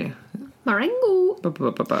 Sorry. Marengo.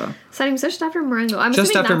 Sighting just after Marengo. I'm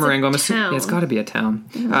just after that's Marengo. a town. It's got to be a town.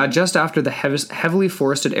 Just after the heavily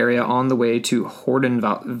forested area on the way to Horden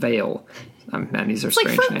Vale. Man, these are It's like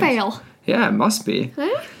strange Fruit names. Vale. Yeah, it must be.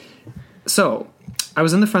 Eh? So, I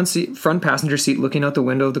was in the front passenger seat looking out the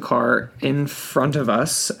window of the car in front of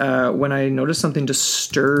us when I noticed something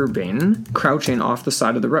disturbing crouching off the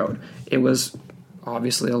side of the road. It was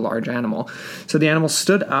obviously a large animal. So the animal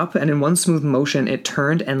stood up, and in one smooth motion, it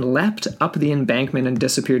turned and leapt up the embankment and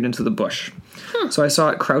disappeared into the bush. So I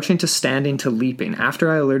saw it crouching to standing to leaping.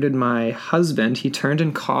 After I alerted my husband, he turned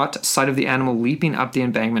and caught sight of the animal leaping up the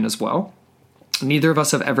embankment as well. Neither of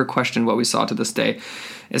us have ever questioned what we saw to this day.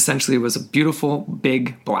 Essentially, it was a beautiful,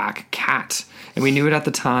 big, black cat. And we knew it at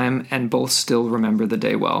the time, and both still remember the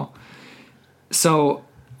day well. So,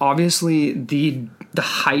 obviously, the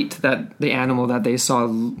height that the animal that they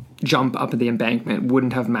saw jump up the embankment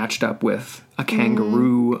wouldn't have matched up with a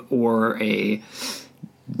kangaroo or a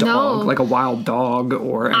dog, like a wild dog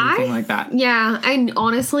or anything like that. Yeah, and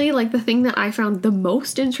honestly, like, the thing that I found the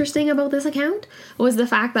most interesting about this account was the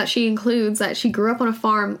fact that she includes that she grew up on a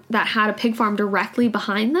farm that had a pig farm directly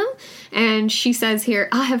behind them, and she says here,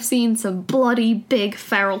 I have seen some bloody big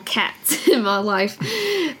feral cats in my life,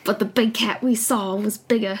 but the big cat we saw was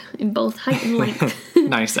bigger in both height and length.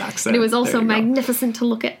 Nice accent. It was also There you go. magnificent to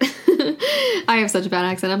look at. I have such a bad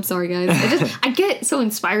accent. I'm sorry, guys. I get so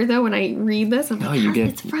inspired, though, when I read this. I'm like, you how get-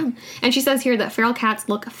 it's from. And she says here that feral cats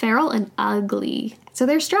look feral and ugly. So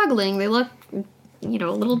they're struggling. They look, a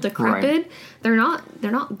little decrepit. Right.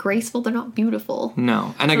 They're not graceful. They're not beautiful.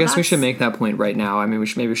 No. And I So guess we should that's- make that point right now. I mean, we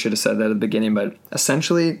should have said that at the beginning, but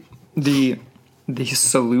essentially the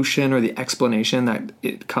solution or the explanation that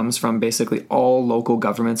it comes from basically all local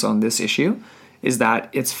governments on this issue is that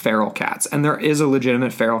it's feral cats. And there is a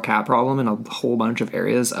legitimate feral cat problem in a whole bunch of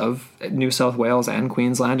areas of New South Wales and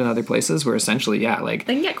Queensland and other places where essentially, they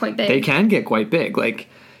can get quite big. They can get quite big, like,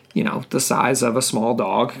 you know, the size of a small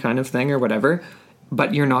dog kind of thing or whatever.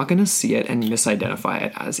 But you're not going to see it and misidentify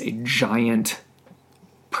it as a giant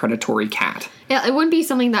predatory cat. Yeah, it wouldn't be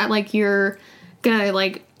something that, like, you're gonna,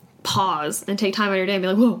 like, pause and take time out of your day and be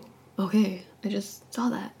like, whoa, okay, I just saw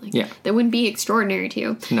that. Like, yeah. That wouldn't be extraordinary to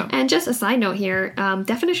you. No. And just a side note here,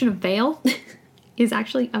 definition of vale is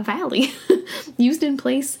actually a valley used in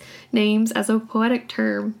place names as a poetic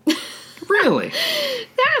term. Really?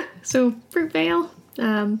 Yeah. So fruit vale,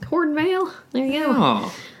 Horden Vale. There you go.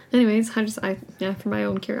 Oh. Anyways, for my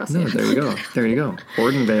own curiosity. No, there you go. There you go.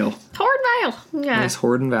 Horden Vale. Horden Vale. Yeah. Nice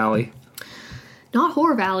Horden Valley. Not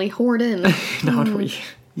Whore Valley, Horden.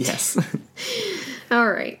 Yes. All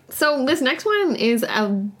right. So this next one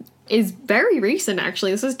is very recent,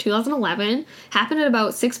 actually. This is 2011. Happened at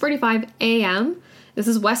about 6:45 a.m. This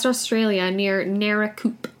is West Australia near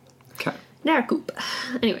Naracoop. Okay. Naracoop.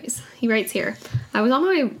 Anyways, he writes here, I was on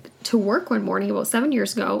my way to work one morning about 7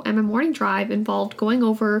 years ago, and my morning drive involved going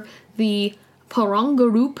over the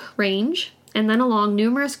Porongaroop Range and then along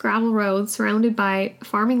numerous gravel roads surrounded by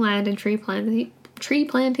farming land and tree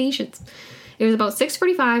plantations. It was about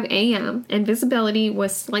 6:45 a.m. and visibility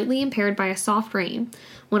was slightly impaired by a soft rain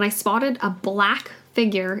when I spotted a black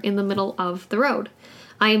figure in the middle of the road.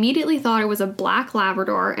 I immediately thought it was a black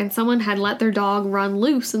Labrador and someone had let their dog run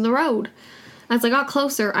loose in the road. As I got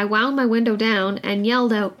closer, I wound my window down and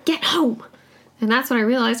yelled out, "Get home!" And that's when I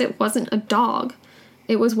realized it wasn't a dog.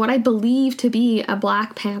 It was what I believed to be a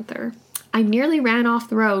black panther. I nearly ran off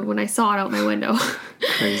the road when I saw it out my window.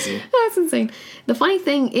 Crazy. That's insane. The funny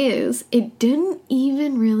thing is, it didn't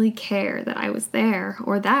even really care that I was there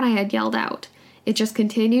or that I had yelled out. It just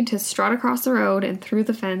continued to strut across the road and through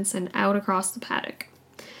the fence and out across the paddock.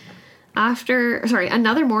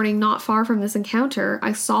 Another morning not far from this encounter,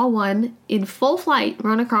 I saw one in full flight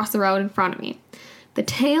run across the road in front of me. The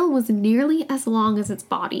tail was nearly as long as its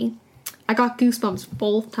body. I got goosebumps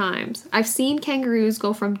both times. I've seen kangaroos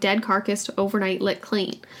go from dead carcass to overnight licked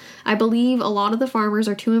clean. I believe a lot of the farmers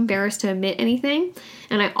are too embarrassed to admit anything,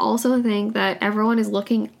 and I also think that everyone is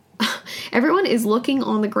looking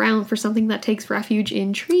on the ground for something that takes refuge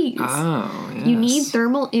in trees. Oh, yes. You need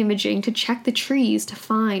thermal imaging to check the trees to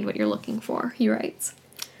find what you're looking for, he writes.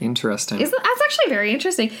 Interesting. That's actually very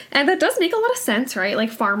interesting. And that does make a lot of sense, right? Like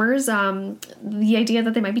farmers, the idea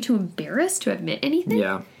that they might be too embarrassed to admit anything.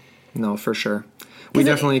 Yeah. No, for sure. We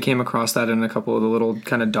definitely came across that in a couple of the little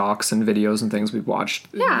kind of docs and videos and things we've watched.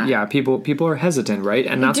 Yeah. Yeah, people are hesitant, right?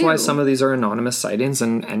 And that's why some of these are anonymous sightings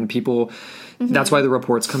and people, that's why the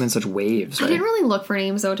reports come in such waves, right? I didn't really look for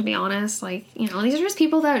names, though, to be honest. Like, you know, these are just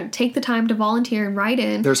people that take the time to volunteer and write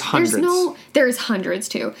in. There's hundreds. There's hundreds,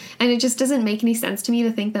 too. And it just doesn't make any sense to me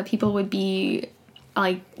to think that people would be,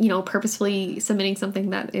 like, you know, purposefully submitting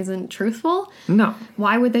something that isn't truthful. No.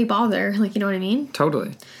 Why would they bother? Like, you know what I mean?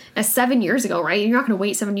 Totally. 7 years ago, right? You're not going to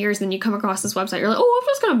wait 7 years and then you come across this website. You're like, oh, I'm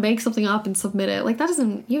just going to make something up and submit it. Like,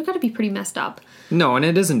 you've got to be pretty messed up. No, and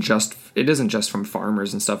it isn't just from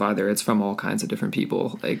farmers and stuff either. It's from all kinds of different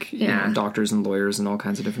people, like, you know, doctors and lawyers and all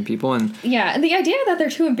kinds of different people. And yeah, and the idea that they're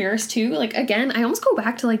too embarrassed too, like, again, I almost go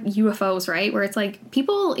back to, like, UFOs, right? Where it's like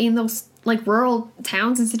people in those, like, rural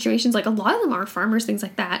towns and situations, like, a lot of them are farmers, things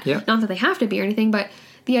like that. Yeah. Not that they have to be or anything, but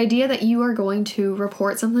the idea that you are going to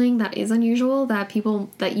report something that is unusual, that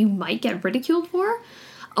you might get ridiculed for,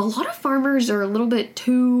 a lot of farmers are a little bit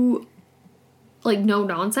too, like, no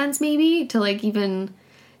nonsense maybe to, like, even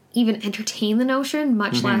entertain the notion,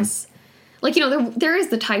 much less, like, you know, there is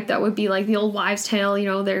the type that would be like the old wives' tale, you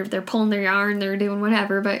know, they're pulling their yarn, they're doing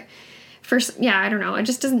whatever, but I don't know, it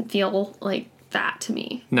just doesn't feel like that to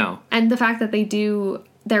me. No. And the fact that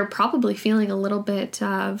they're probably feeling a little bit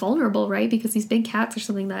vulnerable, right? Because these big cats are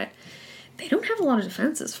something that they don't have a lot of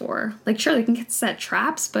defenses for. Like, sure, they can set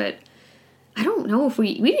traps, but I don't know if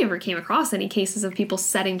we never came across any cases of people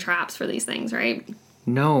setting traps for these things, right?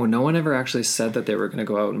 No one ever actually said that they were going to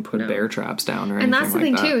go out and put bear traps down or anything like that. And that's the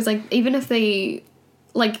thing, too, is, like, even if they,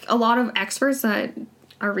 like, a lot of experts that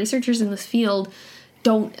are researchers in this field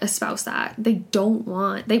don't espouse that. They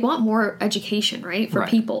want more education, right, for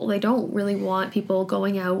people. They don't really want people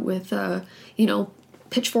going out with, you know,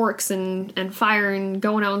 pitchforks and fire and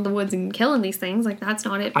going out in the woods and killing these things. Like, that's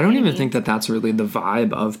not it. I don't even think that that's really the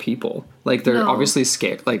vibe of people. Like, they're obviously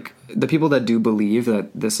scared. Like, the people that do believe that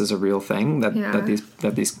this is a real thing,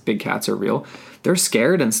 that these big cats are real, they're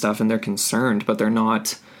scared and stuff and they're concerned, but they're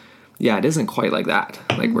not Yeah, it isn't quite like that.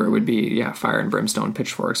 Like where it would be, fire and brimstone,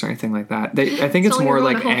 pitchforks, or anything like that. I think it's more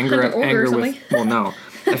like anger with. Well, no,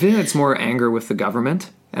 I think it's more anger with the government,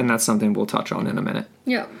 and that's something we'll touch on in a minute.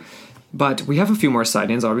 Yeah. But we have a few more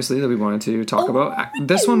sightings, obviously, that we wanted to talk about.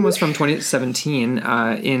 This one was from 2017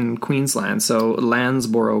 in Queensland, so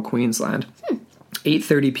Landsborough, Queensland.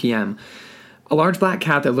 8:30 p.m. A large black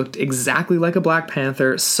cat that looked exactly like a black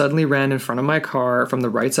panther suddenly ran in front of my car from the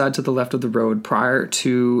right side to the left of the road prior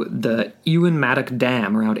to the Ewan Maddock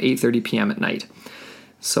Dam around 8:30 p.m. at night.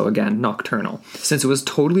 So again, nocturnal. Since it was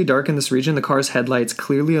totally dark in this region, the car's headlights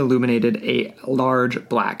clearly illuminated a large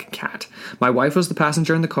black cat. My wife was the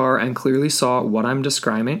passenger in the car and clearly saw what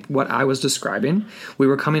I was describing. We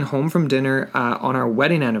were coming home from dinner on our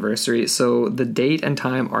wedding anniversary, so the date and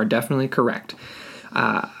time are definitely correct.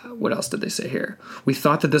 What else did they say here? We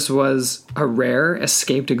thought that this was a rare,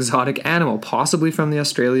 escaped exotic animal, possibly from the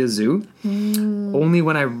Australia Zoo. Only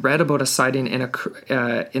when I read about a sighting in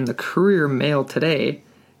the Courier Mail today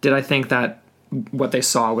did I think that what they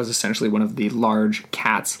saw was essentially one of the large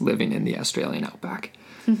cats living in the Australian outback.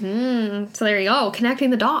 Mm-hmm. So there you go, connecting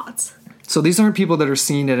the dots. So these aren't people that are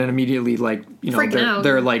seeing it and immediately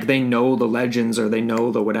they're like, they know the legends or they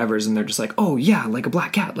know the whatevers and they're just like, oh yeah, like a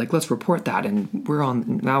black cat, like let's report that and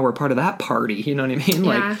we're part of that party, you know what I mean?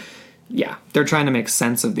 Yeah. Like, they're trying to make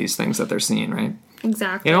sense of these things that they're seeing, right?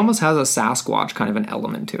 Exactly. It almost has a Sasquatch kind of an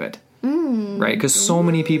element to it. Right? Because so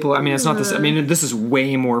many people, I mean, it's not this, I mean, this is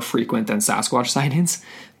way more frequent than Sasquatch sightings,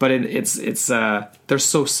 but it's they're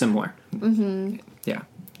so similar. Mm-hmm. Yeah.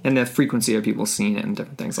 And the frequency of people seeing it and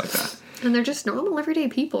different things like that. And they're just normal everyday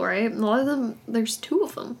people, right? A lot of them, there's 2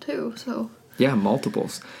 of them too, so. Yeah,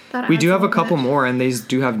 multiples. We do have a couple more, and these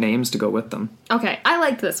do have names to go with them. Okay, I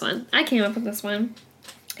liked this one. I came up with this one.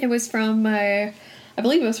 It was from, I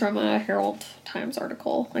believe it was from a Herald Times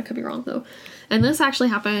article. I could be wrong, though. And this actually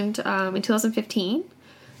happened in 2015.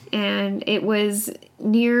 And it was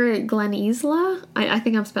near Glen Isla. I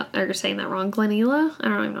think I'm saying that wrong. Glen Isla? I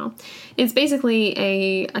don't even know. It's basically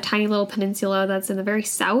a tiny little peninsula that's in the very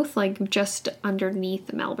south, like just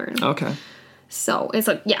underneath Melbourne. Okay. So it's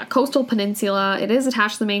coastal peninsula. It is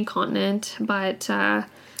attached to the main continent, but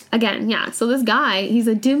again, so this guy, he's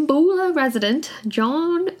a Dimboola resident,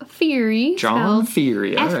 John Feary. John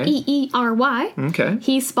Feary, all right. Feery. Okay.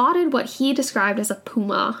 He spotted what he described as a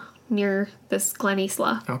puma near this Glen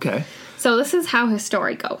Isla. Okay. So this is how his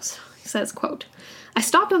story goes. He says, quote, I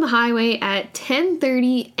stopped on the highway at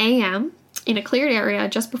 10:30 a.m. in a cleared area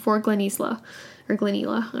just before Glen Isla, I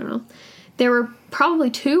don't know. There were probably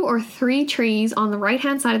 2 or 3 trees on the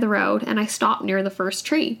right-hand side of the road, and I stopped near the first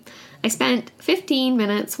tree. I spent 15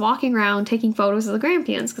 minutes walking around taking photos of the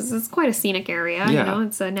Grampians, because it's quite a scenic area, you know,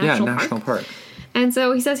 it's a national park. And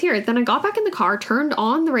so he says here, then I got back in the car, turned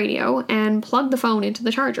on the radio, and plugged the phone into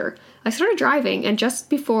the charger. I started driving, and just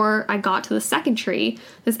before I got to the second tree,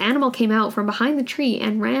 this animal came out from behind the tree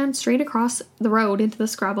and ran straight across the road into the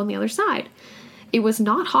scrub on the other side. It was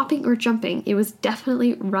not hopping or jumping. It was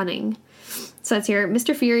definitely running. It says here,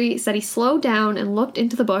 Mr. Feary said he slowed down and looked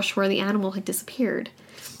into the bush where the animal had disappeared.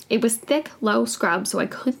 It was thick, low scrub, so I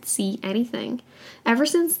couldn't see anything. Ever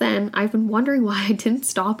since then, I've been wondering why I didn't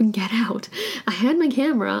stop and get out. I had my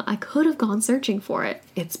camera. I could have gone searching for it.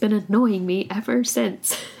 It's been annoying me ever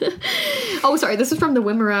since. Oh, sorry. This is from the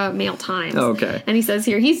Wimmera Mail Times. Okay. And he says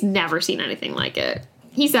here, he's never seen anything like it.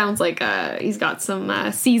 He sounds like he's got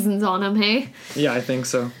some seasons on him, hey? Yeah, I think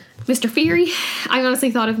so. Mr. Feary. I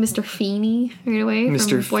honestly thought of Mr. Feeney right away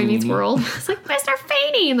Mr. from Boy Meets World. It's like, Mr.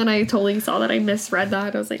 Feeney! And then I totally saw that I misread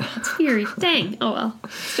that. I was like, oh, it's Feary. Dang. Oh, well.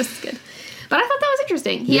 It's just as good. But I thought that was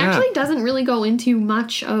interesting. He actually doesn't really go into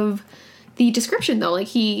much of the description, though. Like,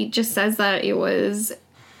 he just says that it was...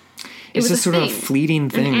 It's just sort of a fleeting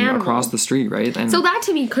thing across the street, right? And so that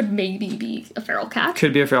to me could maybe be a feral cat.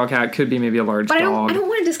 Could be a feral cat. Could be maybe a large dog. I don't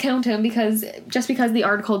want to discount him because the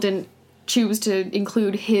article didn't choose to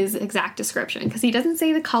include his exact description. Because he doesn't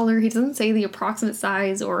say the color, he doesn't say the approximate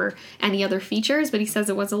size or any other features, but he says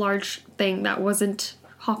it was a large thing that wasn't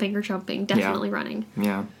hopping or jumping, definitely running.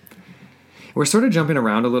 Yeah. We're sort of jumping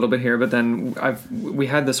around a little bit here, but then we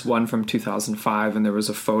had this one from 2005, and there was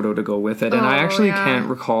a photo to go with it. And I actually can't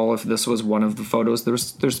recall if this was one of the photos.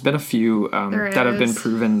 There's been a few that have been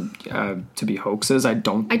proven to be hoexes. I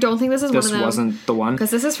don't think this is one of them. This wasn't the one,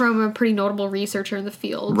 because this is from a pretty notable researcher in the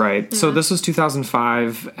field. Right. Yeah. So this was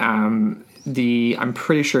 2005. I'm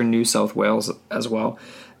pretty sure New South Wales as well.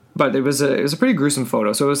 But it was a pretty gruesome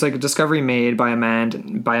photo. So it was like a discovery made by a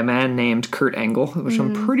man named Kurt Angle, which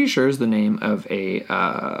I'm pretty sure is the name of a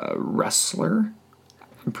wrestler.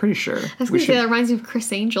 I'm pretty sure. I was going to say, that reminds me of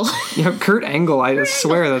Chris Angel. Yeah, Kurt Angle. I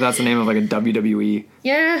swear that that's the name of like a WWE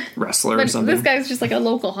wrestler or something. This guy's just like a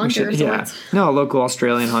local hunter of sorts. No, a local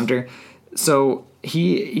Australian hunter. So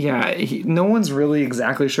he no one's really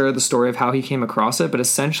exactly sure of the story of how he came across it, but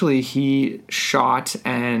essentially he shot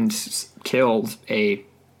and killed a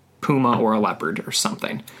puma or a leopard or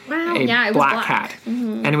something. Wow, it was black cat.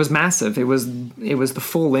 Mm-hmm. And it was massive. It was the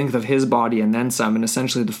full length of his body and then some, and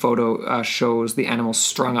essentially the photo shows the animal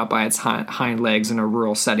strung up by its hind legs in a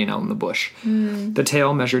rural setting out in the bush. The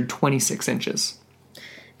tail measured 26 inches.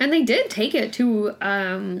 And they did take it to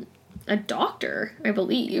a doctor, I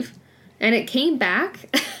believe. And it came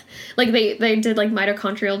back, like they did like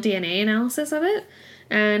mitochondrial DNA analysis of it,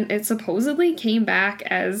 and it supposedly came back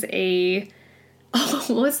as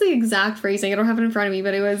what's the exact phrasing? I don't have it in front of me,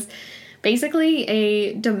 but it was basically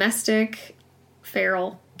a domestic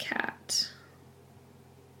feral cat.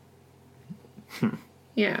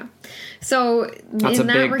 Yeah. So that's a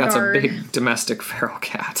big domestic feral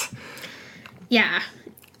cat. Yeah.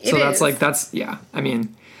 So I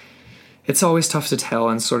mean, it's always tough to tell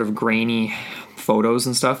in sort of grainy photos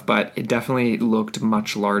and stuff, but it definitely looked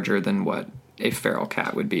much larger than what a feral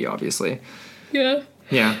cat would be, obviously. Yeah.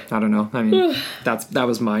 Yeah, I don't know. I mean, that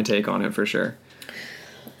was my take on it for sure.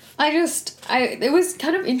 It was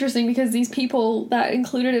kind of interesting because these people that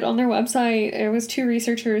included it on their website, it was two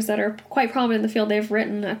researchers that are quite prominent in the field. They've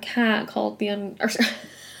written a cat called an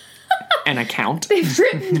account. They've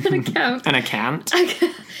written an account. An account?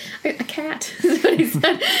 A cat is what he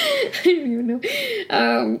said. I don't even know.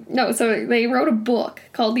 No, so they wrote a book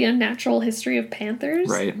called The Unnatural History of Panthers.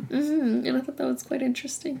 Right. Mm-hmm. And I thought that was quite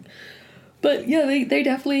interesting. But yeah, they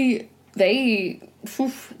definitely, they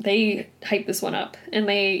hype this one up. And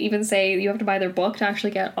they even say you have to buy their book to actually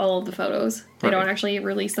get all of the photos. They don't actually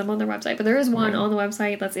release them on their website. But there is one on the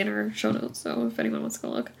website that's in our show notes. So if anyone wants to go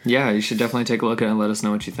look. Yeah, you should definitely take a look at it and let us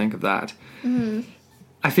know what you think of that. Mm-hmm.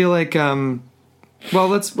 I feel like, well,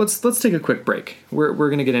 let's take a quick break. We're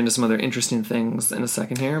going to get into some other interesting things in a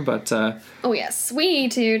second here, but... oh, yes. We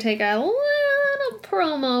need to take a little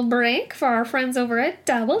promo break for our friends over at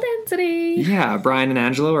Double Density. Yeah, Brian and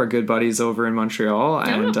Angelo are good buddies over in Montreal,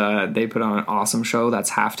 and they put on an awesome show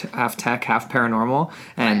that's half tech, half paranormal,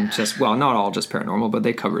 and not all just paranormal, but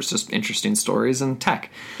they covers just interesting stories and tech.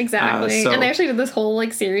 Exactly. And they actually did this whole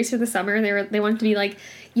series for the summer. They wanted to be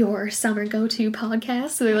your summer go-to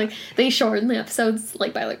podcast. So they shorten the episodes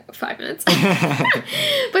by 5 minutes.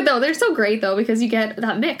 But no, they're so great though, because you get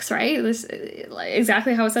that mix, right? This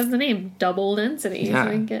exactly how it says in the name, Double Density. Yeah.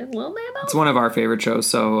 So you get a little bit of both. It's one of our favorite shows.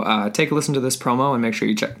 So take a listen to this promo and make sure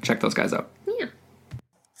you check those guys out. Yeah.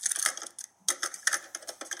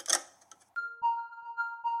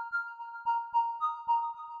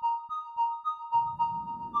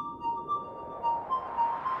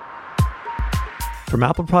 From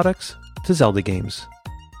Apple products to Zelda games,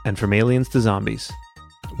 and from aliens to zombies,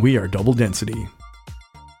 we are Double Density.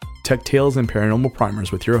 Tech tales and paranormal primers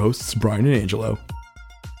with your hosts, Brian and Angelo.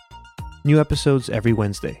 New episodes every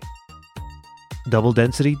Wednesday.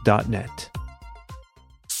 DoubleDensity.net.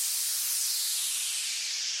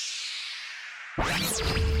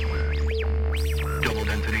 Double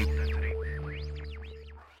Density.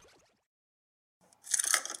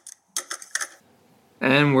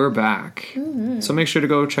 And we're back. Mm-hmm. So make sure to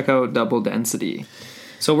go check out Double Density.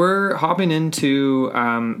 So we're hopping into,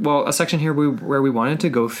 a section here where we wanted to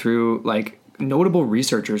go through, notable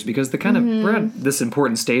researchers, because we're at this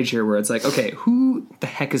important stage here where it's okay, who the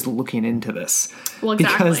heck is looking into this? Well,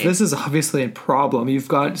 exactly. Because this is obviously a problem. You've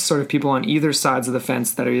got sort of people on either sides of the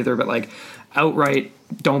fence that are either outright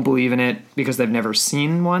don't believe in it because they've never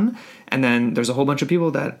seen one, and then there's a whole bunch of people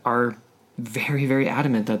that are very, very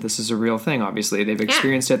adamant that this is a real thing. Obviously, they've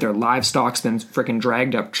experienced it. Their livestock's been freaking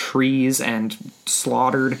dragged up trees and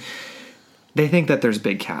slaughtered. They think that there's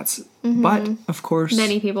big cats. Mm-hmm. But, of course...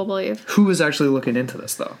 many people believe. Who is actually looking into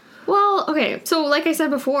this, though? Well, okay. So, like I said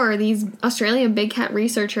before, these Australian big cat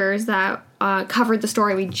researchers that covered the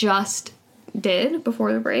story we just did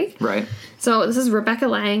before the break. Right. So, this is Rebecca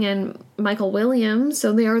Lang and Michael Williams.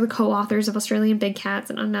 So, they are the co-authors of Australian Big Cats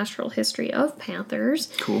and Unnatural History of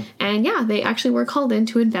Panthers. Cool. And, yeah, they actually were called in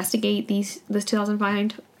to investigate this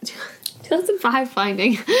 2005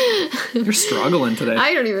 finding. You're struggling today.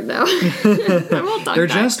 I don't even know. They're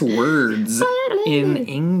just words in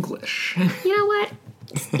English. You know what?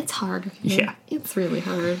 It's hard. Okay? Yeah. It's really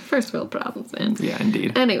hard. First world problems, man. Yeah,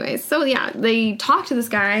 indeed. Anyways, so yeah, they talked to this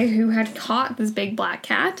guy who had caught this big black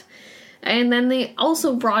cat. And then they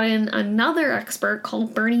also brought in another expert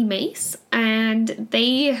called Bernie Mace. And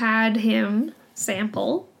they had him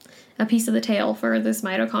sample a piece of the tail for this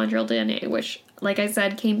mitochondrial DNA, which, like I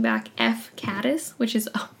said, came back F. catus, which is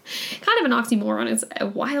kind of an oxymoron. It's a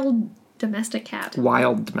wild domestic cat.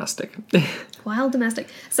 Wild domestic. Wild domestic.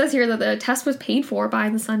 It says here that the test was paid for by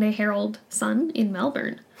the Sunday Herald Sun in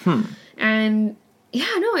Melbourne. And yeah,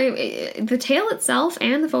 no, the tail itself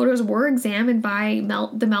and the photos were examined by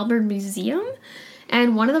the Melbourne Museum.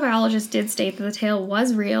 And one of the biologists did state that the tail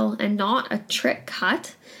was real and not a trick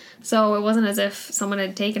cut. So it wasn't as if someone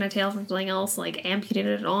had taken a tail from something else, like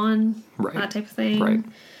amputated it on, that type of thing. Right.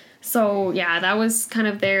 So yeah, that was kind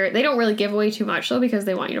of they don't really give away too much though, because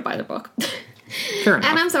they want you to buy the book. Fair enough.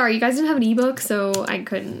 And I'm sorry, you guys didn't have an ebook, so I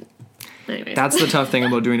couldn't. Anyways. That's the tough thing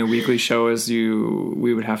about doing a weekly show is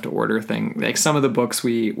we would have to order things. Like some of the books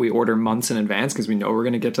we order months in advance because we know we're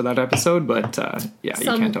going to get to that episode. But you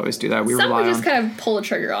can't always do that. We some rely we just on, kind of pull the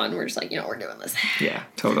trigger on. We're just like, we're doing this. Yeah,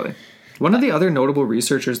 totally. One of the other notable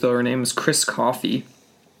researchers, though, her name is Chris Coffey.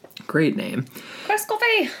 Great name. Chris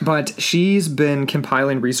Coffey. But she's been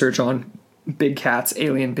compiling research on big cats,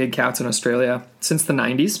 alien big cats in Australia since the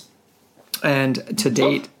 90s. And to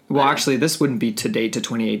date, well, actually, this wouldn't be to date to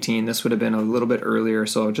 2018. This would have been a little bit earlier,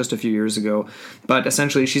 so just a few years ago. But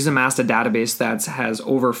essentially, she's amassed a database that has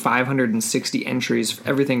over 560 entries,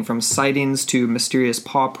 everything from sightings to mysterious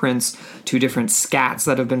paw prints to different scats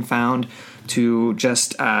that have been found to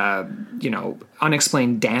just,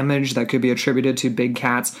 unexplained damage that could be attributed to big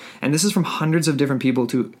cats. And this is from hundreds of different people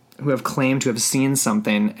who have claimed to have seen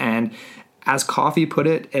something. And as Coffey put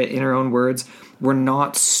it in her own words, we're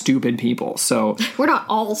not stupid people. So we're not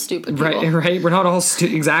all stupid people. Right. We're not all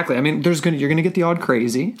exactly. I mean, you're gonna get the odd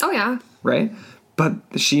crazy. Oh yeah. Right. But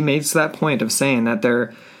she makes that point of saying that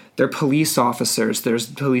they're police officers, there's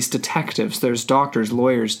police detectives, there's doctors,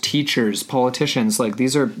 lawyers, teachers, politicians. Like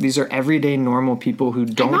these are everyday normal people who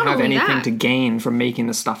don't have anything to gain from making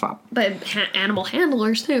this stuff up. But animal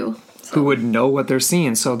handlers too. Who would know what they're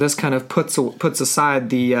seeing. So this kind of puts aside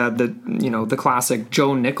the classic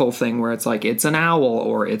Joe Nickel thing where it's like it's an owl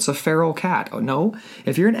or it's a feral cat. Oh no,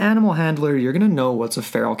 if you're an animal handler, you're gonna know what's a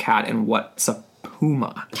feral cat and what's a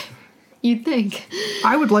puma. You'd think.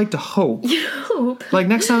 I would like to hope. You hope. Like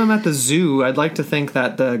next time I'm at the zoo, I'd like to think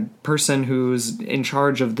that the person who's in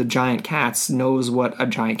charge of the giant cats knows what a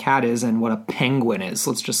giant cat is and what a penguin is.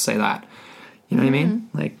 Let's just say that. You know what I mean?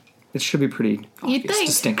 Like, it should be pretty obvious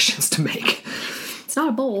distinctions to make. It's not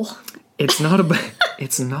a bowl. It's not a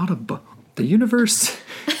bowl. The universe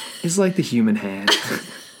is like the human hand.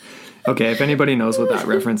 Okay, if anybody knows what that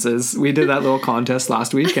reference is, we did that little contest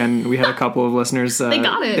last week, and we had a couple of listeners. They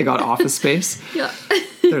got it. They got Office Space. Yeah.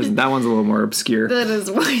 That one's a little more obscure. That is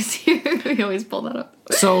wise here. We always pull that up.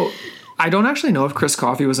 So, I don't actually know if Chris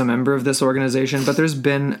Coffey was a member of this organization, but there's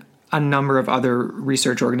been a number of other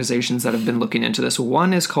research organizations that have been looking into this.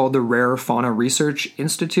 One is called the Rare Fauna Research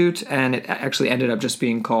Institute, and it actually ended up just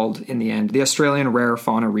being called, in the end, the Australian Rare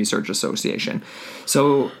Fauna Research Association.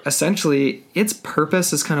 So essentially, its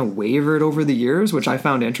purpose has kind of wavered over the years, which I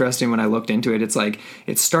found interesting when I looked into it. It's like,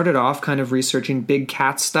 it started off kind of researching big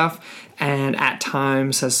cat stuff, and at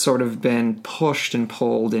times has sort of been pushed and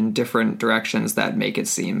pulled in different directions that make it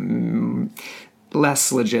seem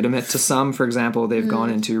less legitimate to some. For example, they've gone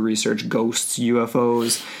into research ghosts,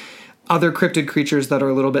 UFOs, other cryptid creatures that are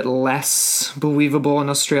a little bit less believable in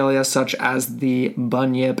Australia, such as the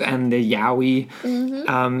bunyip and the yowie.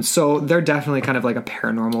 So they're definitely kind of like a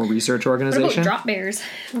paranormal research organization. What about drop bears?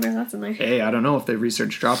 I wonder if that's in there. Hey, I don't know if they've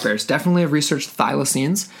researched drop bears. Definitely have researched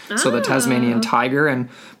thylacines, so the Tasmanian tiger, and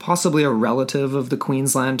possibly a relative of the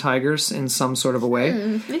Queensland tigers in some sort of a way.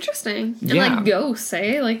 Interesting. And Yeah. like ghosts,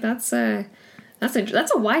 eh? Like that's a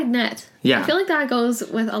wide net. Yeah. I feel like that goes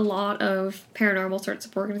with a lot of paranormal sorts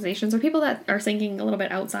of organizations or people that are thinking a little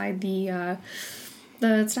bit outside the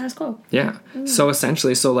status quo. Yeah. So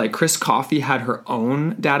essentially, like Chris Coffey had her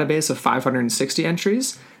own database of 560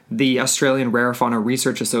 entries. The Australian Rare Fauna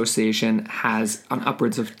Research Association has on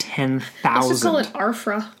upwards of 10,000. Let's just call it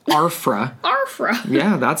ARFRA. ARFRA. ARFRA.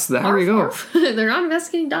 Yeah, there we go. They're not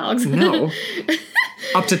investigating dogs. No.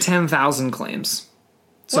 Up to 10,000 claims.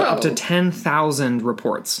 So up to Whoa. 10,000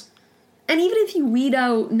 reports. And even if you weed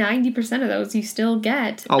out 90% of those, you still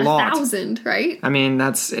get A lot. 1,000, right? I mean,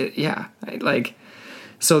 that's it. Yeah. Like,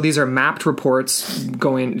 so these are mapped reports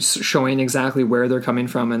showing exactly where they're coming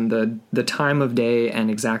from and the time of day and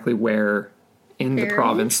exactly where in the Very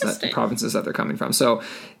provinces that they're coming from. So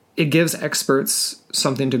it gives experts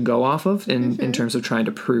something to go off of in terms of trying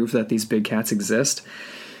to prove that these big cats exist.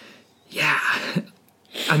 Yeah.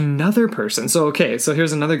 Another person. So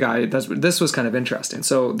here's another guy. This was kind of interesting.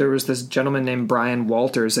 So there was this gentleman named Brian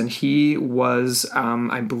Walters, and he was,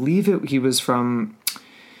 I believe he was from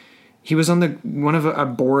He was on a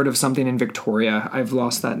board of something in Victoria. I've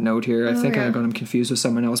lost that note here. I think I got him confused with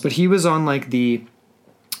someone else. But he was on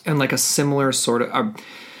a similar sort of...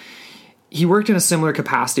 he worked in a similar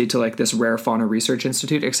capacity to like this Rare Fauna Research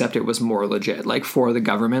Institute, except it was more legit, like for the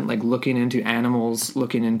government, like looking into animals,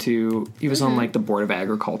 he was on like the Board of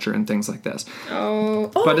Agriculture and things like this. But No,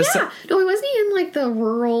 wasn't he in like the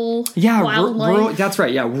rural wildlife? Rural, that's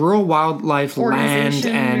right. Yeah. Rural Wildlife Land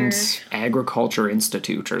Organization and Agriculture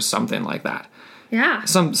Institute or something like that. Yeah.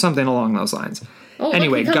 Something along those lines.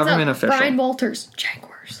 Anyway, government official. Brian Walters, Jaguars.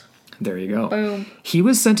 There you go. Boom. He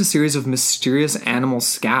was sent a series of mysterious animal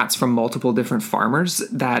scats from multiple different farmers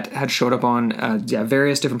that had showed up on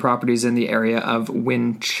various different properties in the area of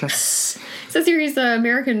Winchester. It says here he's the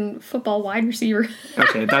American football wide receiver.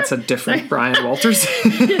 Okay, that's a different Brian Walters.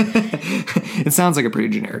 It sounds like a pretty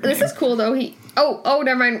generic name. This is cool though.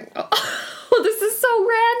 Never mind. Oh, this is so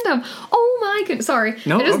random. Oh my goodness. Sorry.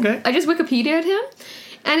 No, okay. I just Wikipedia'd him,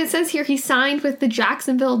 and it says here he signed with the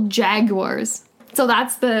Jacksonville Jaguars. So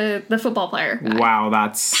that's the football player. Wow,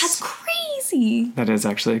 that's crazy. That is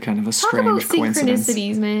actually kind of a Talk strange about coincidence.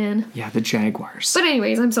 synchronicities, man. Yeah, the Jaguars. But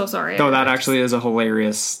anyways, I'm so sorry. Though that actually is a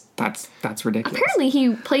hilarious... That's ridiculous. Apparently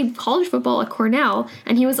he played college football at Cornell,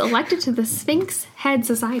 and he was elected to the Sphinx Head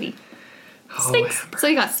Society. Sphinx. So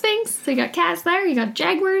you got Sphinx, so you got cats there, you got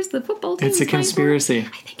Jaguars, the football team. It's a conspiracy. I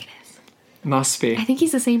think it is. Must be. I think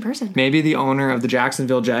he's the same person. Maybe the owner of the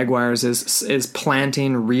Jacksonville Jaguars is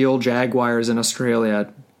planting real jaguars in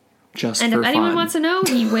Australia just and for if fun. anyone wants to know,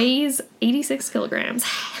 he weighs 86 kilograms.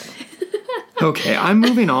 Okay, I'm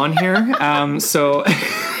moving on here. So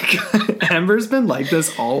Amber's been like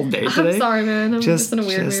this all day today. I'm sorry, man. I'm just in a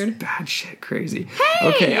weird mood. Bad shit, crazy. Hey!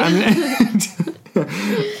 Okay,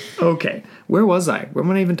 okay. Where was I? What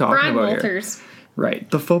am I even talking Brian about Walters. here? Right,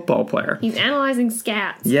 the football player. He's analyzing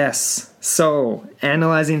scats. Yes. So,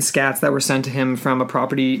 analyzing scats that were sent to him from a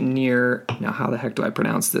property near... Now, how the heck do I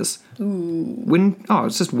pronounce this?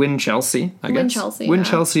 It's just Winchelsea, I guess. Winchelsea,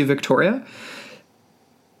 Winchelsea, Victoria.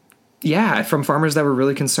 Yeah, from farmers that were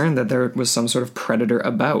really concerned that there was some sort of predator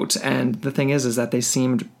about. And the thing is that the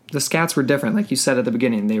scats were different. Like you said at the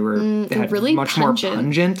beginning, they had really much more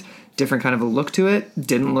pungent, different kind of a look to it.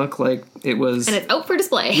 Didn't look like it was... And it's out for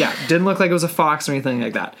display. Yeah, didn't look like it was a fox or anything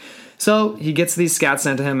like that. So he gets these scats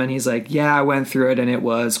sent to him and he's like, yeah, I went through it and it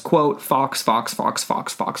was, quote, fox, fox, fox,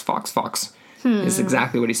 fox, fox, fox, fox. Is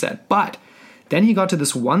exactly what he said. But then he got to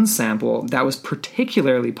this one sample that was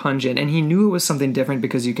particularly pungent and he knew it was something different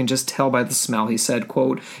because you can just tell by the smell. He said,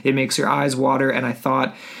 quote, it makes your eyes water. And I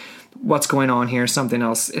thought, what's going on here? Something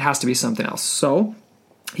else. It has to be something else. So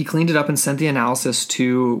he cleaned it up and sent the analysis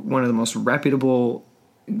to one of the most reputable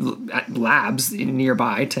labs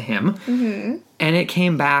nearby to him. Mm-hmm. And it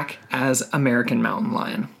came back as American mountain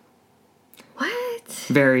lion. What?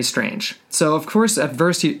 Very strange. So, of course, at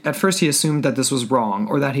first he assumed that this was wrong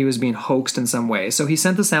or that he was being hoaxed in some way. So he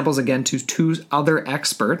sent the samples again to 2 other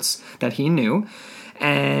experts that he knew.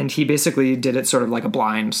 And he basically did it sort of like a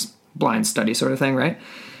blind study sort of thing, right?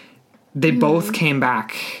 They both came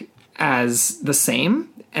back as the same.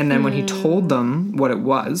 And then when he told them what it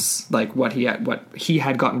was, like what he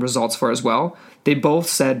had gotten results for as well, they both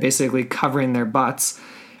said, basically covering their butts,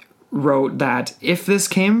 wrote that if this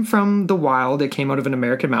came from the wild, it came out of an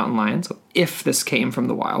American mountain lion. So if this came from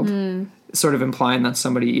the wild, sort of implying that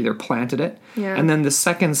somebody either planted it. Yeah. And then the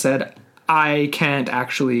second said, I can't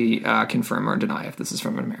actually confirm or deny if this is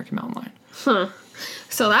from an American mountain lion. Huh.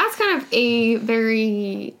 So that's kind of a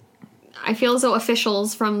very... I feel as though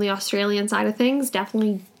officials from the Australian side of things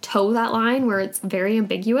definitely toe that line where it's very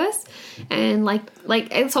ambiguous. And like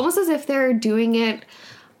it's almost as if they're doing it,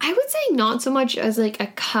 I would say not so much as like a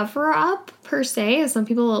cover up per se, as some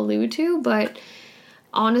people allude to, but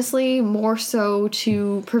honestly more so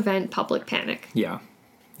to prevent public panic. Yeah.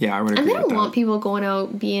 Yeah, I would agree And they with don't that. want people going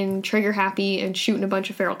out being trigger happy and shooting a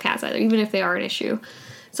bunch of feral cats either, even if they are an issue.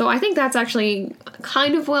 So I think that's actually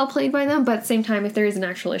kind of well played by them, but at the same time, if there is an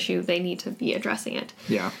actual issue, they need to be addressing it.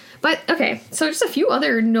 Yeah. But, okay, so just a few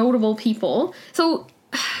other notable people. So,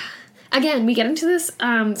 again, we get into this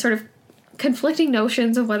sort of conflicting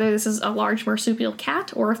notions of whether this is a large marsupial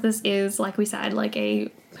cat or if this is, like we said, like a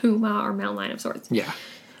puma or mountain lion of sorts. Yeah.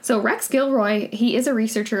 So Rex Gilroy, he is a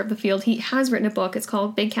researcher of the field. He has written a book. It's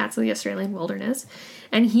called Big Cats of the Australian Wilderness.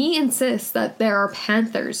 And he insists that there are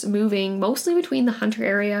panthers moving mostly between the Hunter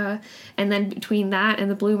area and then between that and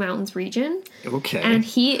the Blue Mountains region. Okay. And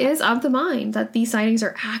he is of the mind that these sightings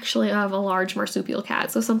are actually of a large marsupial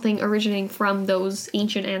cat. So something originating from those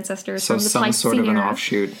ancient ancestors So from the some Pleistocene sort of an era.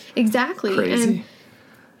 offshoot. Exactly. Crazy. And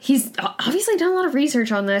he's obviously done a lot of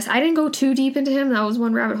research on this. I didn't go too deep into him. That was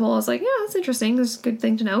one rabbit hole. I was like, yeah, that's interesting. That's a good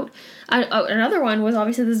thing to note. Another one was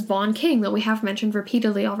obviously this Vaughn King that we have mentioned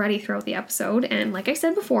repeatedly already throughout the episode. And like I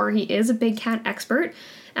said before, he is a big cat expert.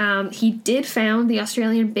 He did found the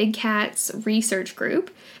Australian Big Cats Research Group,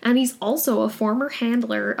 and he's also a former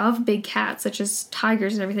handler of big cats, such as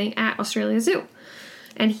tigers and everything, at Australia Zoo.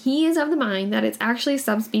 And he is of the mind that it's actually a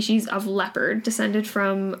subspecies of leopard descended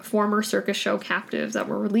from former circus show captives that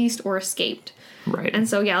were released or escaped. Right. And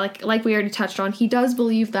so, yeah, like we already touched on, he does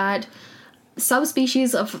believe that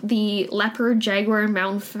subspecies of the leopard, jaguar, and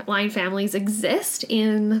mountain lion families exist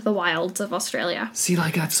in the wilds of Australia. See,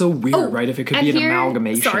 like, that's so weird, right? If it could be an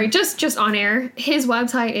amalgamation. Sorry, just on air. His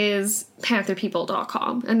website is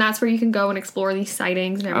pantherpeople.com, and that's where you can go and explore these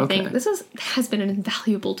sightings and everything. Okay. This has been an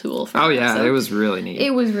invaluable tool for Oh, us, yeah, so it was really neat.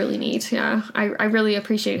 It was really neat, yeah. I really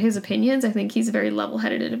appreciate his opinions. I think he's a very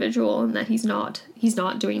level-headed individual, and that he's not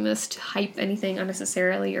doing this to hype anything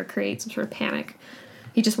unnecessarily or create some sort of panic.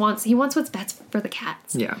 He wants what's best for the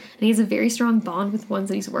cats. Yeah. And he has a very strong bond with the ones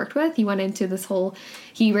that he's worked with. He went into this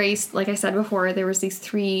he raised, like I said before, there was these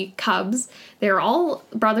 3 cubs. They were all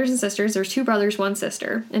brothers and sisters. There's 2 brothers, 1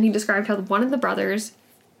 sister. And he described how one of the brothers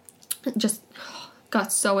just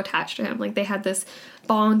got so attached to him. Like, they had this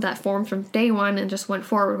bond that formed from day one and just went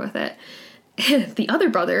forward with it. The other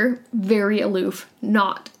brother, very aloof,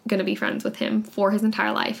 not going to be friends with him for his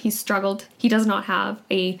entire life. He's struggled. He does not have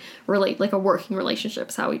a working relationship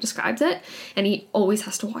is how he describes it. And he always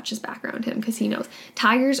has to watch his back around him because he knows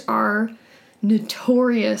tigers are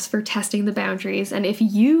notorious for testing the boundaries. And if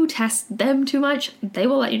you test them too much, they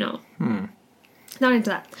will let you know. Not into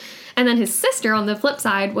that. And then his sister on the flip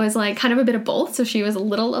side was like kind of a bit of both. So she was a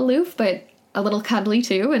little aloof, but a little cuddly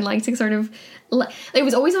too, and liked to sort of, it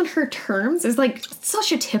was always on her terms. It's like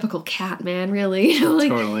such a typical cat, man, really. You know, like,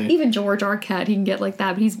 totally. Even George, our cat, he can get like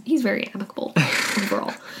that, but he's very amicable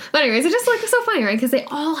overall. But anyways, it's just like so funny, right? Because they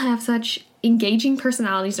all have such engaging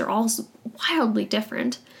personalities. They're all wildly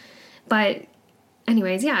different. But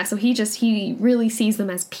anyways, yeah, so he really sees them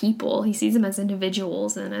as people. He sees them as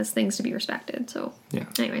individuals and as things to be respected. So yeah.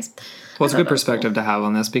 Anyways. Well, it's a good perspective to have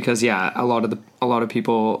on this because, yeah, a lot of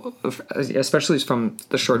people, especially from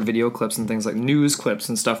the short video clips and things like news clips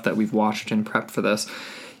and stuff that we've watched and prepped for this,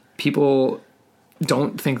 people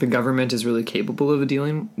don't think the government is really capable of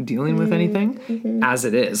dealing with anything as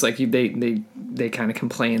it is. Like, they kind of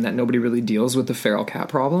complain that nobody really deals with the feral cat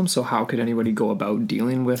problem. So how could anybody go about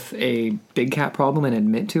dealing with a big cat problem and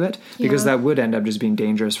admit to it? Because that would end up just being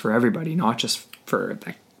dangerous for everybody, not just for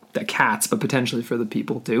the cats, but potentially for the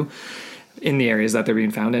people too, in the areas that they're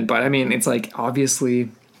being found in. But I mean, it's like,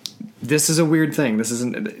 obviously this is a weird thing.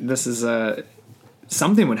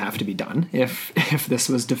 Something would have to be done if this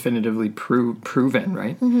was definitively proven,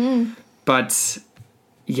 right? But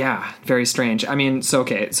yeah, very strange. I mean, so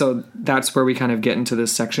that's where we kind of get into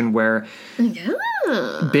this section where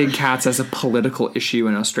big cats as a political issue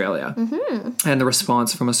in Australia and the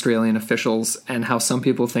response from Australian officials and how some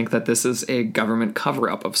people think that this is a government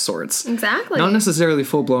cover-up of sorts. Exactly. Not necessarily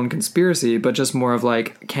full-blown conspiracy, but just more of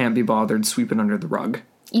like, can't be bothered sweeping under the rug.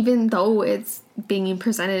 Even though it's being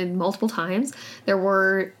presented multiple times, there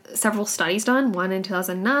were several studies done, one in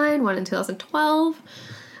 2009, one in 2012.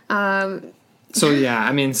 So yeah,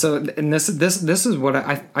 I mean, and this is what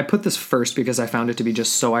I put this first because I found it to be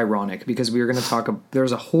just so ironic because we were going to talk.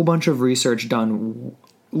 There's a whole bunch of research done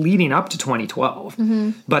leading up to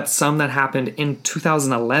 2012, but some that happened in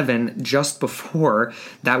 2011, just before,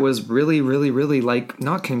 that was really, really, really like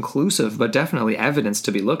not conclusive, but definitely evidence to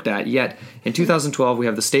be looked at. Yet in 2012, we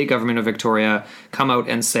have the state government of Victoria come out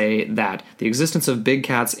and say that the existence of big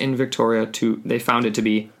cats in Victoria, they found it to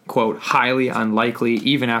be, quote, highly unlikely,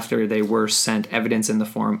 even after they were sent evidence in the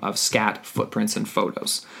form of scat footprints and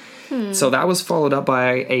photos. So that was followed up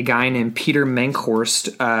by a guy named Peter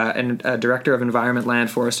Menkhorst, and a director of Environment, Land,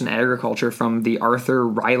 Forest, and Agriculture from the Arthur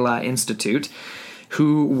Rylah Institute,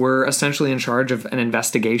 who were essentially in charge of an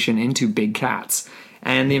investigation into big cats.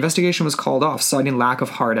 And the investigation was called off, citing lack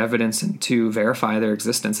of hard evidence to verify their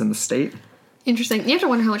existence in the state. Interesting. You have to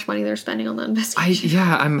wonder how much money they're spending on that investigation.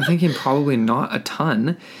 I'm thinking probably not a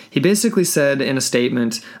ton. He basically said in a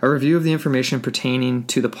statement, a review of the information pertaining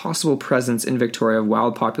to the possible presence in Victoria of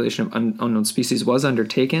wild population of unknown species was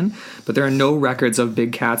undertaken, but there are no records of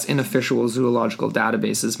big cats in official zoological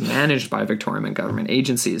databases managed by Victorian government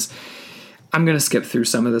agencies. I'm going to skip through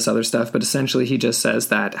some of this other stuff, but essentially he just says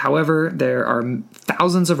that, however, there are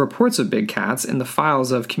thousands of reports of big cats in the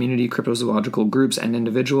files of community cryptozoological groups and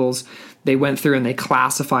individuals. They went through and they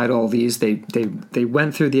classified all these. They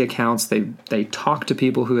went through the accounts. They talked to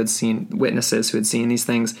people who had seen, witnesses who had seen these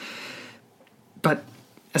things. But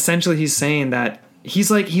essentially he's saying that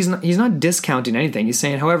he's not discounting anything. He's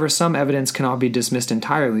saying, however, some evidence cannot be dismissed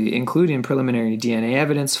entirely, including preliminary DNA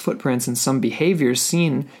evidence, footprints, and some behaviors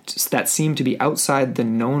seen that seem to be outside the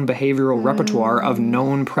known behavioral repertoire of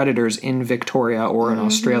known predators in Victoria or in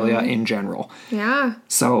Australia in general. Yeah.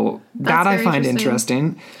 So that I find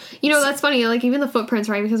interesting. You know, that's funny. Like, even the footprints,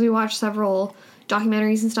 right? Because we watched several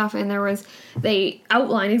documentaries and stuff, and they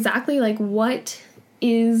outline exactly, like, what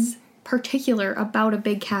is particular about a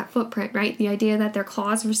big cat footprint, right? The idea that their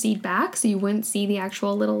claws recede back, so you wouldn't see the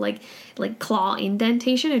actual little like claw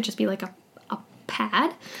indentation. It'd just be like a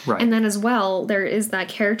pad. Right. And then as well, there is that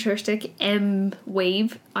characteristic M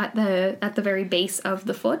wave at the very base of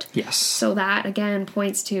the foot. Yes. So that again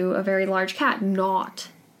points to a very large cat, not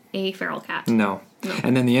a feral cat. No.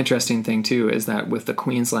 And then the interesting thing too is that with the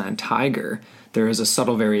Queensland tiger, there is a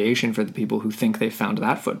subtle variation for the people who think they found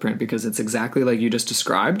that footprint, because it's exactly like you just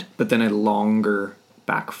described, but then a longer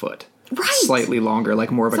back foot. Right. Slightly longer,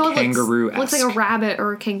 like more of a kangaroo-esque. Looks like a rabbit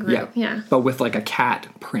or a kangaroo. Yeah. But with like a cat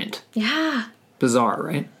print. Yeah. Bizarre,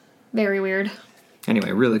 right? Very weird.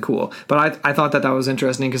 Anyway, really cool. But I thought that was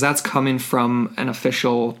interesting because that's coming from an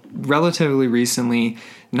official relatively recently,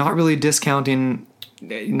 not really discounting...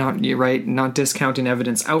 not discounting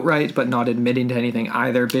evidence outright, but not admitting to anything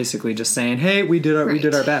either. Basically, just saying, "Hey, we did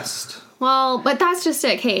our best." Well, but that's just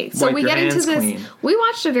it. Okay, so Wipe we your get into hands this. clean. We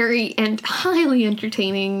watched a very highly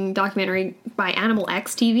entertaining documentary by Animal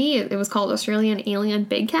X TV. It was called Australian Alien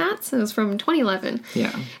Big Cats. It was from 2011.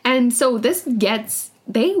 Yeah, and so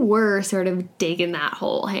they were sort of digging that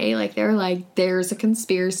hole. Hey, like they're like, there's a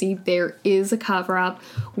conspiracy. There is a cover up.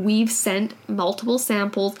 We've sent multiple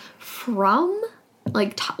samples from.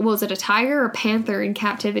 Like, was it a tiger or panther in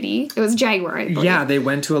captivity? It was jaguar, I believe. Yeah, they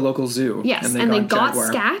went to a local zoo. Yes, and they got jaguar.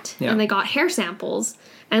 scat, Yeah. and they got hair samples.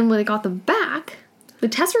 And when they got them back, the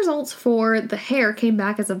test results for the hair came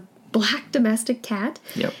back as a black domestic cat.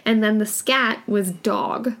 Yep. And then the scat was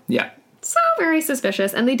dog. Yeah. So very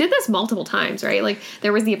suspicious. And they did this multiple times, right? Like,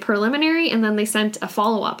 there was the preliminary, and then they sent a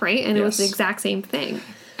follow-up, right? And it was the exact same thing.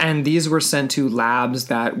 And these were sent to labs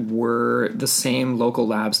that were the same local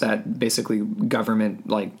labs that basically government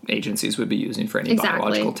like agencies would be using for any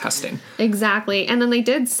biological testing. Exactly. And then they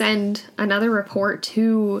did send another report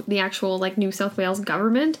to the actual like New South Wales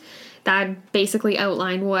government that basically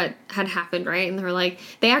outlined what had happened, right? And they were like,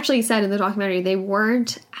 they actually said in the documentary they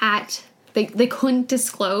weren't at... They couldn't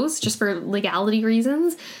disclose, just for legality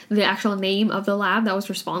reasons, the actual name of the lab that was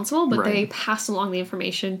responsible, but they passed along the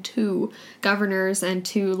information to governors and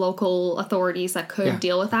to local authorities that could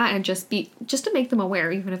deal with that, and just to make them aware,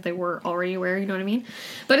 even if they were already aware, you know what I mean?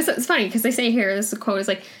 But it's funny, because they say here, this quote is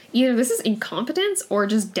like, either this is incompetence or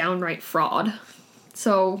just downright fraud.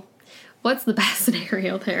 So... what's the best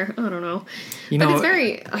scenario there? I don't know. But it's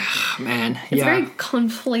very... It's a very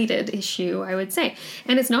conflated issue, I would say.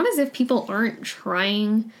 And it's not as if people aren't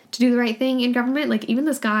trying to do the right thing in government. Like, even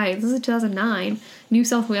this is 2009, New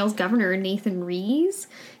South Wales Governor Nathan Rees,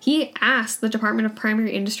 he asked the Department of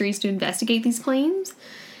Primary Industries to investigate these claims.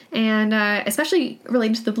 And especially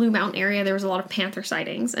related to the Blue Mountain area, there was a lot of panther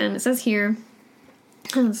sightings. And it says here,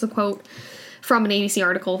 and this is a quote from an ABC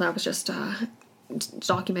article that was just...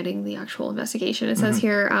 documenting the actual investigation. It says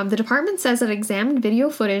here, the department says that examined video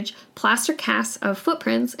footage, plaster casts of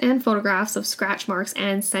footprints, and photographs of scratch marks,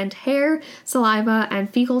 and sent hair, saliva, and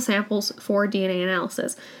fecal samples for DNA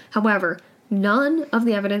analysis. However, none of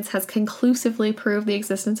the evidence has conclusively proved the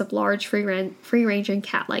existence of large free-ranging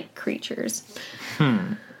cat-like creatures.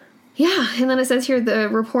 Yeah, and then it says here,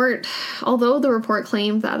 although the report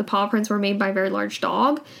claimed that the paw prints were made by a very large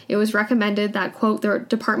dog, it was recommended that, quote, the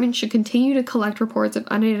department should continue to collect reports of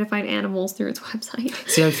unidentified animals through its website.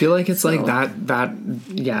 See, I feel like it's like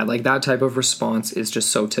that type of response is just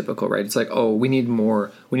so typical, right? It's like, oh, we need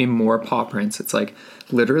more paw prints. It's like,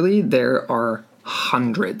 literally, there are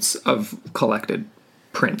hundreds of collected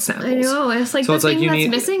print samples. I know, it's like, so the thing that's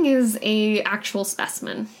missing is a actual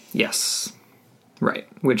specimen. Yes. Right,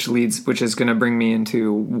 which is going to bring me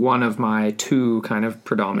into one of my two kind of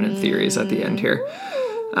predominant theories at the end here.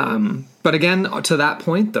 But again, to that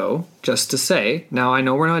point, though, just to say, now I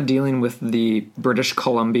know we're not dealing with the British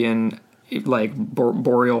Columbian, like,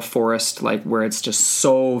 boreal forest, like, where it's just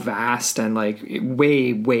so vast and, like,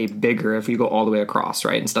 way, way bigger if you go all the way across,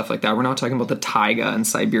 right, and stuff like that. We're not talking about the taiga in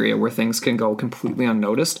Siberia where things can go completely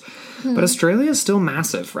unnoticed. But Australia is still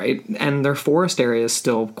massive, right? And their forest area is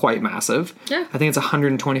still quite massive. Yeah. I think it's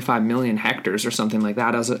 125 million hectares or something like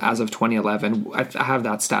that as of 2011. I have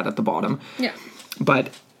that stat at the bottom. Yeah. But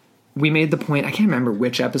we made the point, I can't remember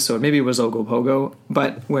which episode, maybe it was Ogopogo,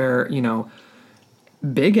 but where,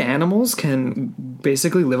 big animals can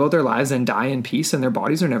basically live out their lives and die in peace, and their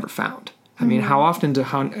bodies are never found. I mean, how often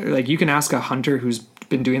you can ask a hunter who's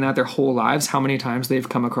been doing that their whole lives how many times they've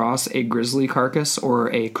come across a grizzly carcass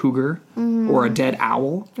or a cougar or a dead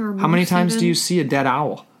owl. Or how many times do you see a dead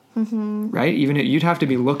owl? Right? Even you'd have to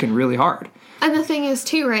be looking really hard. And the thing is,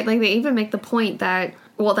 too, right, like, they even make the point that,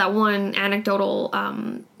 well, that one anecdotal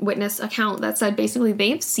witness account that said basically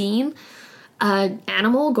they've seen an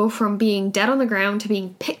animal go from being dead on the ground to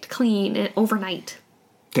being picked clean overnight.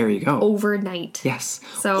 There you go. Overnight. Yes.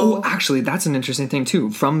 So, actually, that's an interesting thing,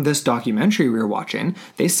 too. From this documentary we were watching,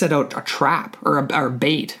 they set out a trap or a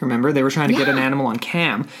bait. Remember? They were trying to get an animal on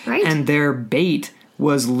cam. Right. And their bait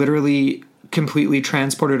was literally completely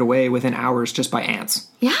transported away within hours just by ants.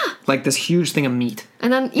 Yeah. Like this huge thing of meat.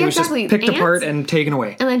 And then, it was exactly. just picked ants, apart and taken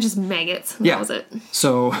away. And then just maggots. That was it.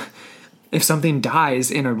 So if something dies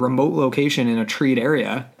in a remote location in a treed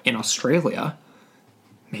area in Australia,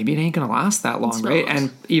 maybe it ain't going to last that long, right? And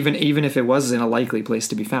even if it was in a likely place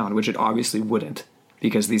to be found, which it obviously wouldn't,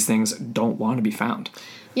 because these things don't want to be found.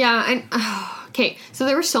 Yeah, and okay, so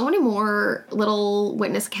there were so many more little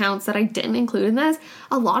witness accounts that I didn't include in this.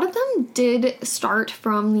 A lot of them did start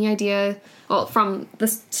from the idea, well, from the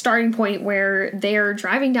starting point where they're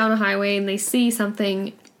driving down a highway and they see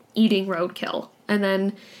something eating roadkill, and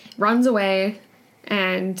then runs away,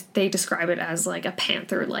 and they describe it as like a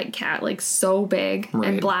panther-like cat, like so big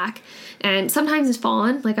and black. And sometimes it's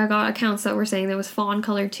fawn. Like, I got accounts that were saying there was fawn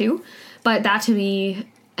color too. But that, to me,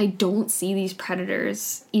 I don't see these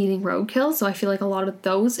predators eating roadkill. So I feel like a lot of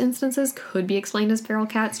those instances could be explained as feral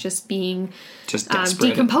cats just being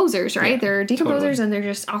decomposers, right? Yeah, they're decomposers and they're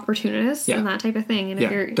just opportunists and that type of thing. And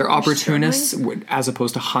if they're opportunists as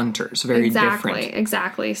opposed to hunters. Very different.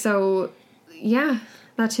 Exactly. So, yeah.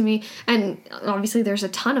 That to me, and obviously there's a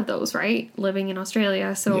ton of those, right, living in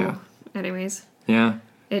Australia. So, anyways,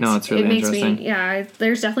 it's really interesting.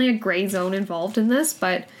 There's definitely a gray zone involved in this,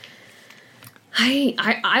 but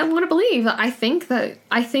I want to believe. I think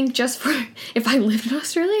just for if I lived in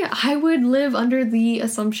Australia, I would live under the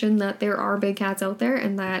assumption that there are big cats out there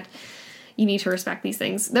and that you need to respect these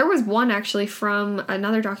things. There was one actually from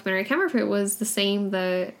another documentary. I can't remember if it was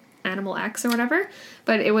the Animal X or whatever,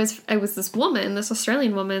 but it was this woman, this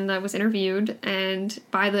Australian woman that was interviewed, and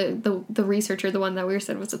by the researcher, the one that we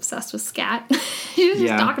said was obsessed with scat. She was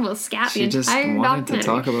just talking about scat the entire documentary. She just wanted to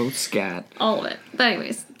talk about scat. All of it. But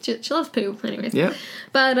anyways, she loves poo. Anyways. Yeah.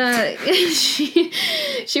 But she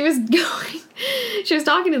was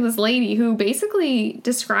talking to this lady who basically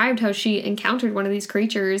described how she encountered one of these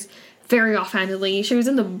creatures very offhandedly. She was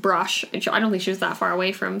in the brush. I don't think she was that far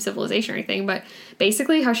away from civilization or anything, but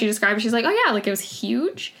basically how she described it, she's like, oh yeah, like it was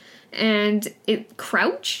huge and it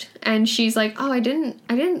crouched, and she's like, oh, I didn't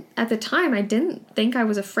at the time, I didn't think I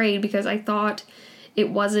was afraid because I thought it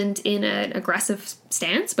wasn't in an aggressive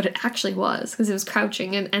stance, but it actually was because it was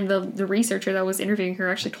crouching. And the researcher that was interviewing her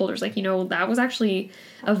actually told her, like, that was actually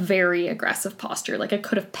a very aggressive posture. Like, it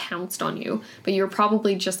could have pounced on you, but you were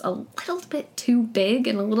probably just a little bit too big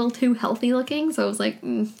and a little too healthy looking. So I was like,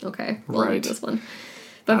 okay, we'll leave this one.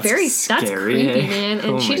 But that's scary, creepy, man.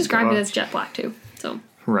 And she described it as jet black too. So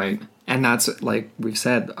right, and that's, like we've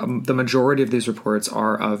said, the majority of these reports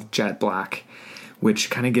are of jet black, which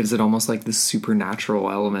kind of gives it almost like this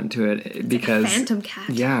supernatural element to it, because like a phantom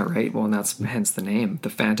cat. Yeah, right. Well, and that's hence the name,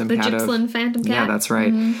 the phantom cat. The Gippsland phantom cat. Yeah, that's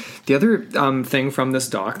right. Mm-hmm. The other thing from this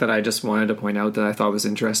doc that I just wanted to point out that I thought was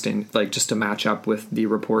interesting, like just to match up with the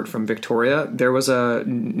report from Victoria, there was a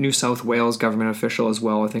New South Wales government official as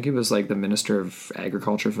well. I think he was like the Minister of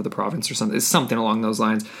Agriculture for the province or something. It's something along those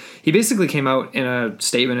lines. He basically came out in a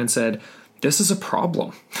statement and said, this is a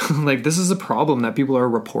problem. Like, this is a problem that people are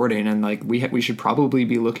reporting, and like we should probably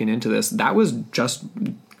be looking into this. Sorry,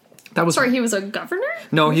 he was a governor?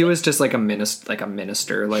 No, he was just like a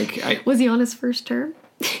minister. Was he on his first term?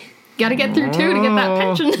 Got to get through two to get that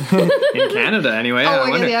pension. In Canada, anyway. Oh,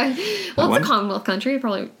 my God, yeah. Well, it's a Commonwealth country.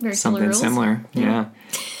 Probably very similar rules. Something similar, yeah.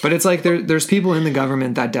 But it's like there's people in the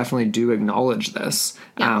government that definitely do acknowledge this.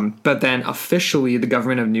 Yeah. But then officially, the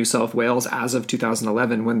government of New South Wales, as of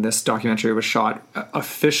 2011, when this documentary was shot,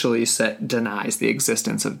 officially denies the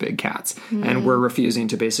existence of big cats. And we're refusing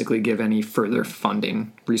to basically give any further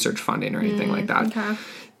funding, research funding or anything like that. Okay.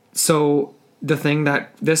 So the thing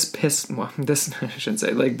that this I shouldn't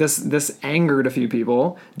say, like this angered a few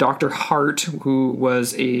people. Dr. Hart, who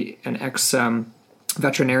was an ex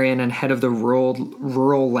veterinarian and head of the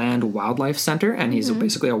Rural Land Wildlife Center, and he's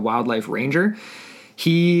basically a wildlife ranger.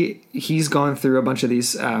 He's gone through a bunch of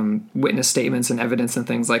these witness statements and evidence and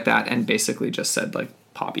things like that, and basically just said, like,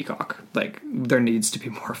 poppycock. Like, there needs to be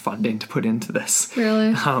more funding to put into this.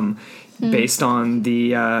 Really? Based on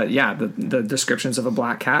the descriptions of a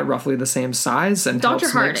black cat, roughly the same size, and Dr.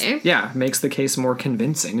 Hardy. makes the case more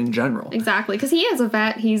convincing in general. Exactly, because he is a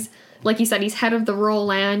vet. He's, like you said, he's head of the rural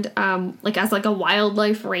land, like as like a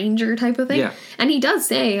wildlife ranger type of thing. Yeah. And he does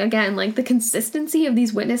say, again, like the consistency of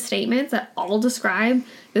these witness statements that all describe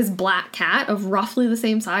this black cat of roughly the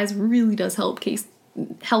same size really does help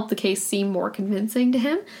the case seem more convincing to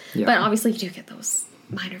him. Yeah. But obviously you do get those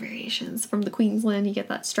minor variations. From the Queensland, you get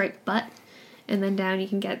that striped butt, and then down you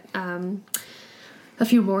can get a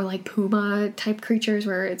few more like puma type creatures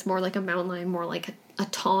where it's more like a mountain lion, more like a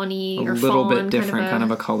tawny or little fawn bit different kind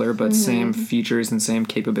of a color, but same features and same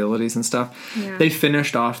capabilities and stuff. Yeah. They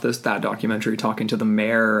finished off that documentary talking to the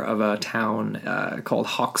mayor of a town called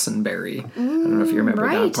Hawkesbury. I don't know if you remember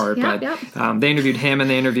that part, but they interviewed him, and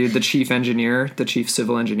they interviewed the chief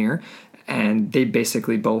civil engineer. And they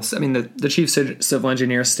basically both, I mean, the chief civil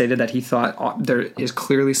engineer stated that he thought there is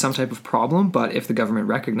clearly some type of problem, but if the government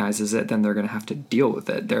recognizes it, then they're going to have to deal with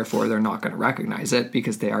it. Therefore, they're not going to recognize it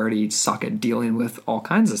because they already suck at dealing with all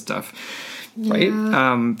kinds of stuff. Right?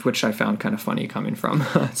 Which I found kind of funny coming from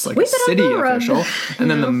it's like a city official. And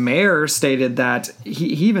then the mayor stated that he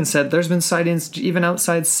even said there's been sightings even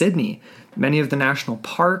outside Sydney, many of the national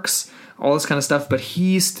parks, all this kind of stuff, but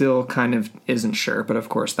he still kind of isn't sure. But of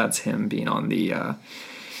course, that's him being on the,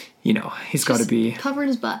 he's got to be covering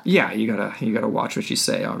his butt. Yeah, you gotta watch what you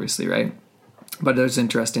say, obviously, right? But it's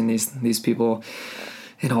interesting these people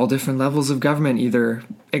in all different levels of government either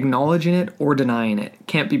acknowledging it or denying it.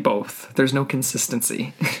 Can't be both. There's no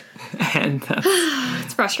consistency, and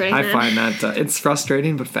it's frustrating. I find that it's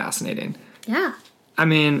frustrating but fascinating. Yeah. I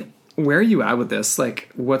mean, where are you at with this?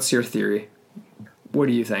 Like, what's your theory? What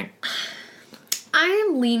do you think?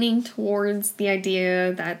 I'm leaning towards the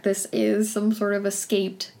idea that this is some sort of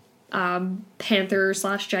escaped panther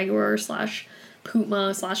 / jaguar /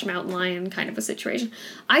 puma / mountain lion kind of a situation.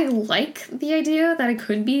 I like the idea that it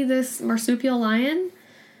could be this marsupial lion,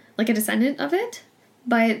 like a descendant of it,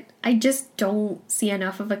 but I just don't see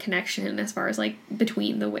enough of a connection as far as like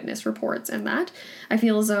between the witness reports and that. I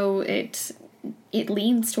feel as though it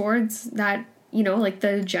leans towards that, like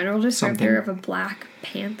the general descriptor of a black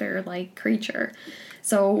panther like creature.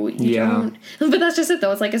 So you don't, but that's just it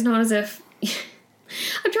though. It's like, it's not as if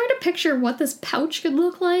I'm trying to picture what this pouch could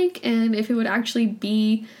look like and if it would actually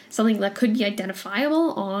be something that could be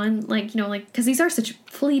identifiable on because these are such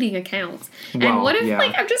fleeting accounts. Well, and what if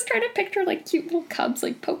I'm just trying to picture like cute little cubs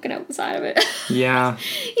like poking out the side of it. Yeah.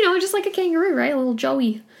 Just like a kangaroo, right? A little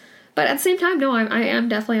Joey. But at the same time, no, I am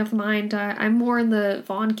definitely of the mind. I'm more in the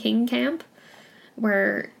Vaughn King camp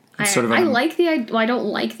where I like the idea. Well, I don't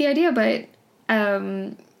like the idea, but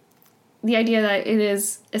the idea that it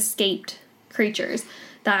is escaped creatures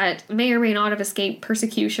that may or may not have escaped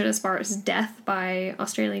persecution as far as death by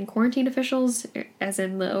Australian quarantine officials, as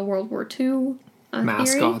in the World War II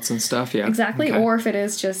mascots theory. And stuff, yeah. Exactly, okay. Or if it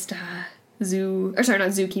is just not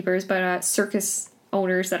zookeepers, but circus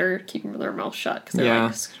owners that are keeping their mouth shut because they're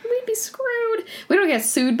like, we'd be screwed. We don't get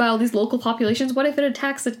sued by all these local populations. What if it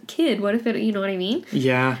attacks a kid? What if it, you know what I mean?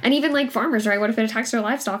 Yeah. And even like farmers, right? What if it attacks their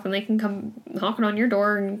livestock and they can come knocking on your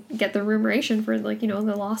door and get the remuneration for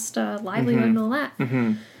the lost livelihood and all that.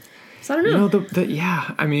 Mm-hmm. So I don't know.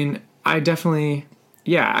 I mean, I definitely,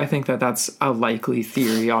 I think that's a likely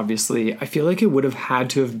theory, obviously. I feel like it would have had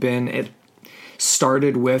to have been, it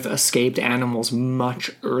started with escaped animals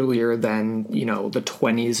much earlier than, the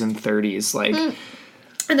 20s and 30s. Like,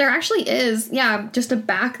 and there actually is, just to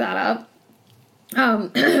back that up,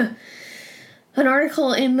 an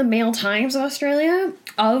article in the Mail Times of Australia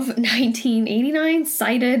of 1989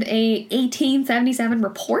 cited a 1877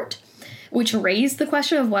 report which raised the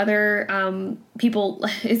question of whether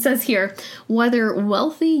it says here, whether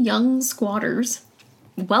wealthy squatters,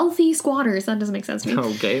 that doesn't make sense to me,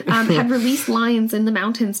 okay. Had released lions in the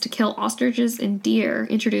mountains to kill ostriches and deer,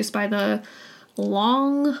 introduced by the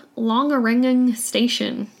Longarengang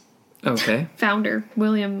Station. Okay. Founder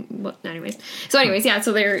William.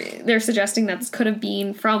 So they're suggesting that this could have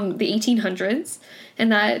been from the 1800s,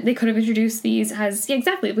 and that they could have introduced these as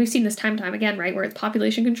exactly. We've seen this time and time again, right? Where it's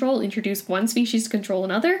population control, introduce one species to control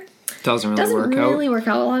another. Doesn't really work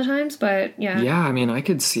out a lot of times, but yeah. Yeah, I mean, I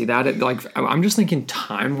could see that. I'm just thinking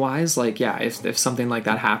time-wise, if something like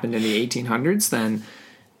that happened in the 1800s, then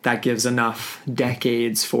that gives enough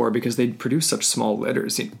decades because they produce such small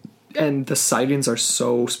litters, and the sightings are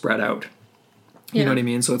so spread out. You know what I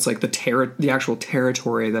mean? So it's like the actual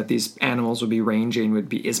territory that these animals would be ranging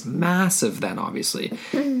is massive then, obviously,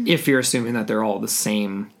 if you're assuming that they're all the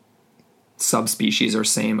same subspecies or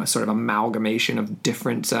same sort of amalgamation of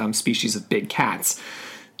different species of big cats.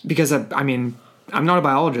 Because, I mean, I'm not a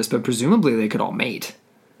biologist, but presumably they could all mate.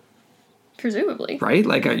 Presumably. Right?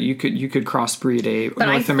 Like you could crossbreed a But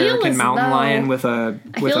I North feel American as mountain though- lion with a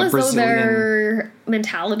as though Brazilian. their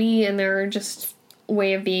mentality and their just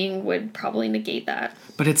way of being would probably negate that.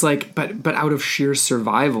 But it's like, but out of sheer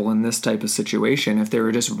survival in this type of situation, if they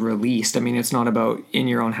were just released, I mean, it's not about in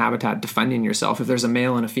your own habitat defending yourself. If there's a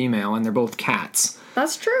male and a female and they're both cats,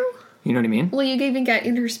 That's true. you know what I mean? Well, you even get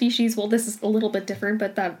interspecies. Well, this is a little bit different,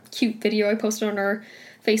 but that cute video I posted on our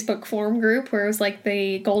Facebook forum group where it was like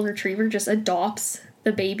the golden retriever just adopts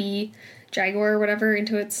the baby jaguar or whatever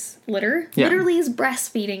into its litter. Yeah. Literally is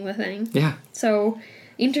breastfeeding the thing. Yeah. So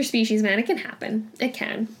interspecies, man, it can happen. It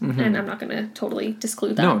can. And I'm not going to totally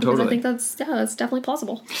disclude that. No, because totally. I think that's definitely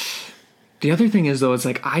possible. The other thing is though, it's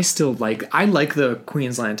like I like the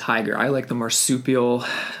Queensland tiger. I like the marsupial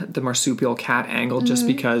cat angle just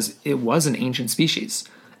because it was an ancient species,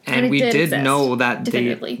 and it we did did exist, know that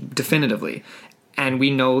definitively. and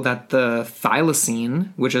we know that the thylacine,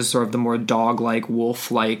 which is sort of the more dog-like,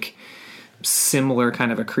 wolf-like, similar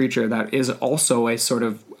kind of a creature that is also a sort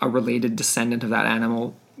of a related descendant of that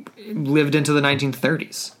animal, lived into the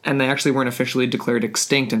 1930s, and they actually weren't officially declared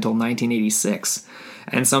extinct until 1986.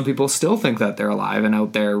 And some people still think that they're alive and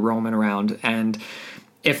out there roaming around. And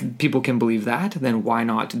if people can believe that, then why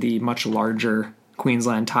not the much larger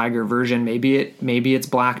Queensland tiger version? Maybe it's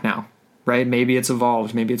black now, right? Maybe it's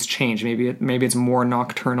evolved. Maybe it's changed. Maybe it's more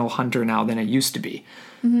nocturnal hunter now than it used to be.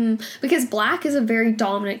 Because black is a very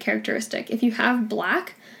dominant characteristic. If you have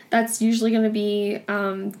black, that's usually going to be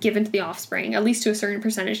given to the offspring, at least to a certain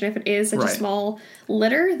percentage. And if it is such a Right. small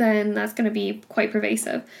litter, then that's going to be quite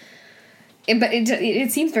pervasive. But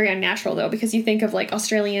it seems very unnatural, though, because you think of, like,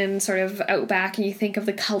 Australian sort of outback, and you think of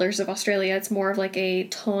the colors of Australia. It's more of, like, a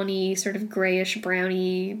tawny, sort of grayish,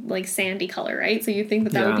 browny, like, sandy color, right? So you think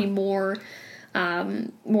that would Yeah. be more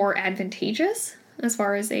advantageous as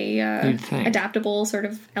far as a You'd think. adaptable sort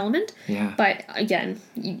of element. Yeah. But, again,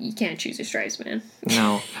 you can't choose your stripes, man.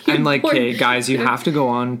 No. And like, Poor- hey, guys, you have to go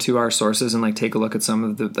on to our sources and like take a look at some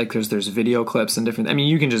of the, like, there's video clips and different, I mean,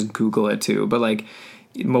 you can just Google it too, but like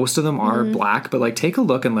most of them are black, but like take a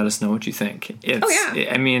look and let us know what you think.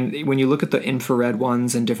 I mean, when you look at the infrared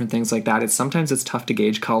ones and different things like that, sometimes it's tough to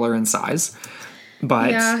gauge color and size.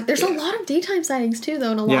 But Yeah, there's a lot of daytime sightings too,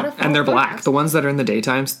 though, and a lot of and they're black. photographs. The ones that are in the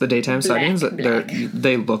daytime sightings, black.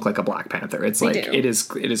 they look like a Black Panther. It's like do. it is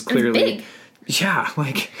clearly big. Yeah,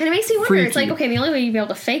 like And it makes me wonder, it's freaky. like, okay, the only way you'd be able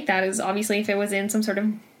to fake that is obviously if it was in some sort of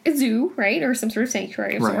zoo, right? Or some sort of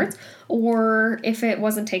sanctuary of Right. sorts. Or if it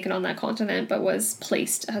wasn't taken on that continent but was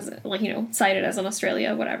placed as, like, you know, cited as in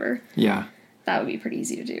Australia, whatever. Yeah, That would be pretty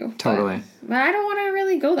easy to do. totally. But I don't want to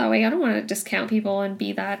really go that way. I don't want to discount people and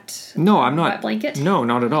be that No, I'm not. wet blanket. No,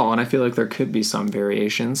 not at all. And I feel like there could be some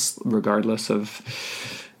variations regardless of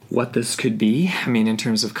what this could be. I mean, in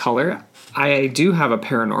terms of color, I do have a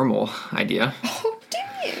paranormal idea. Oh, do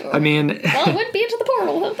you? I mean, Well, it wouldn't be into the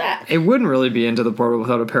portal without that. it wouldn't really be into the portal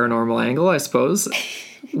without a paranormal angle, I suppose.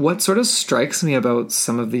 What sort of strikes me about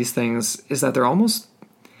some of these things is that they're almost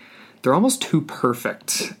too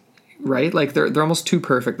perfect, right? Like they're almost too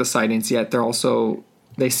perfect, the sightings, yet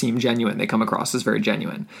they seem genuine. They come across as very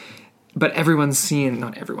genuine. But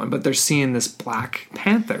not everyone, but they're seeing this Black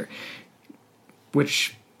Panther,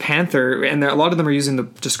 which panther, and a lot of them are using the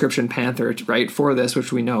description panther, right, for this,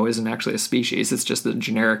 which we know isn't actually a species. It's just the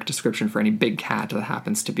generic description for any big cat that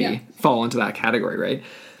happens to fall into that category, right?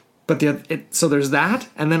 But so there's that,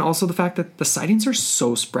 and then also the fact that the sightings are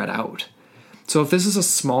so spread out. So if this is a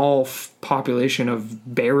small population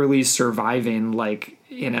of barely surviving, like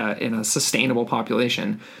in a sustainable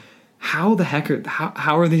population, how the heck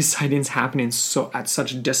how are these sightings happening at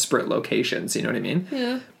such disparate locations? You know what I mean?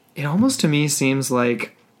 Yeah. It almost to me seems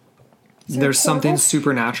like there's a something portal?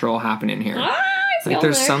 supernatural happening here. I Like feel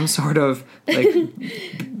there's there. some sort of like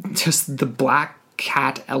just the black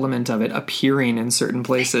cat element of it appearing in certain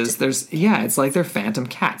places. It's like they're phantom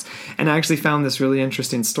cats. And I actually found this really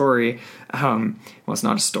interesting story. Well, it's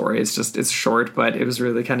not a story. It's short, but it was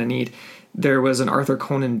really kind of neat. There was an Arthur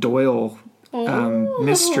Conan Doyle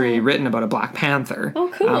mystery written about a Black Panther Oh,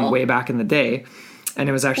 cool. way back in the day. And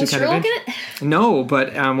it was actually Was kind of Sherlock in it? no,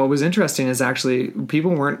 but what was interesting is actually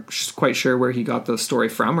people weren't quite sure where he got the story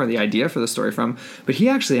from or the idea for the story from, but he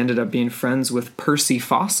actually ended up being friends with Percy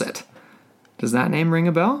Fawcett. Does that name ring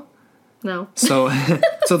a bell? No. So,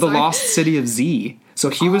 so the Lost City of Z. So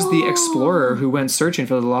he was the explorer who went searching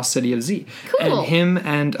for the Lost City of Z. Cool. And him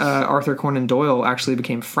and Arthur Conan Doyle actually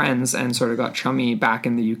became friends and sort of got chummy back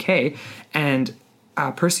in the UK. And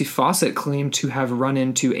Percy Fawcett claimed to have run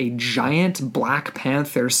into a giant black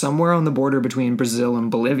panther somewhere on the border between Brazil and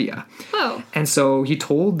Bolivia. Oh. And so he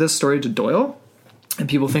told this story to Doyle, and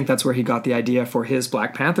people think that's where he got the idea for his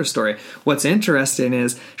Black Panther story. What's interesting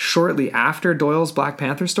is shortly after Doyle's Black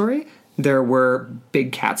Panther story, there were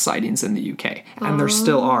big cat sightings in the UK. And there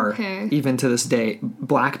still are, even to this day,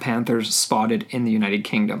 black panthers spotted in the United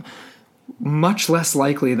Kingdom. Much less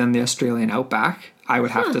likely than the Australian outback, I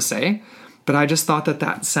would have to say. But I just thought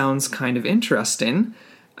that sounds kind of interesting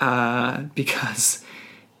because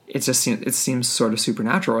it seems sort of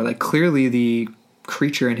supernatural. Like, clearly the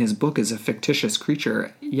creature in his book is a fictitious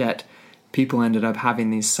creature, yet people ended up having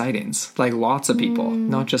these sightings. Like, lots of people,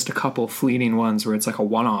 not just a couple fleeting ones where it's like a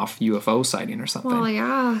one-off UFO sighting or something. Well,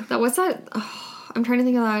 yeah. I'm trying to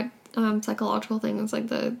think of that psychological thing. It's like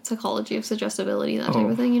the psychology of suggestibility, that type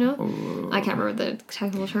of thing, you know? I can't remember the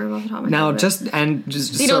technical term off the top of my head. Now,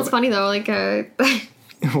 you know, it's funny though, like, I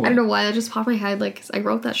don't know why that just popped in my head. Like, I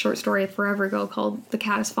wrote that short story forever ago called The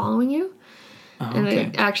Cat is Following You. And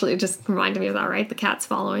it just reminded me of that, right? The cat's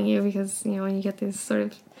following you because, you know, when you get these sort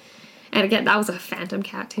of... And again, that was a phantom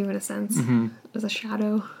cat too, in a sense. Mm-hmm. It was a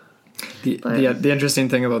shadow. The interesting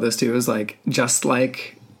thing about this too is, like, just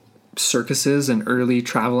like circuses and early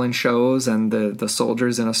traveling shows and the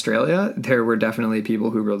soldiers in Australia, there were definitely people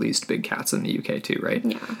who released big cats in the UK too, right?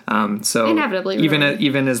 Yeah. So inevitably, even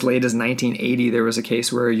as late as 1980, there was a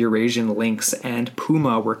case where Eurasian lynx and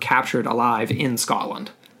puma were captured alive in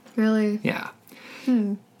Scotland. Really? Yeah.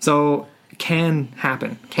 So can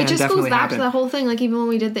happen. Can it just definitely goes back happen. to that whole thing. Like, even when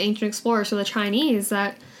we did the Ancient Explorers, so the Chinese,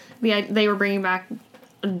 that they were bringing back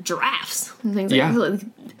giraffes and things like that.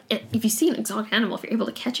 If you see an exotic animal, if you're able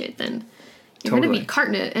to catch it, then you're going to be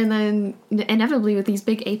carting it. And then inevitably with these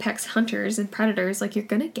big apex hunters and predators, like, you're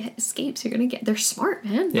going to get escapes. They're smart,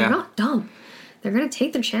 man. They're not dumb. They're going to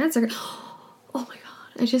take their chance. Oh my God.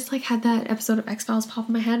 I just, like, had that episode of X-Files pop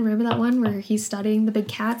in my head. Remember that one where he's studying the big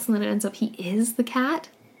cats and then it ends up he is the cat?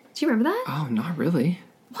 Do you remember that? Oh, not really.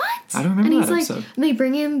 What? I don't remember that episode. And they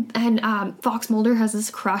bring in, and Fox Mulder has this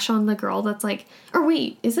crush on the girl that's like, or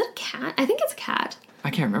wait, is it a cat? I think it's a cat. I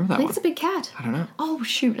can't remember that one. I think it's a big cat. I don't know. Oh,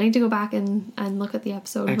 shoot. I need to go back and look at the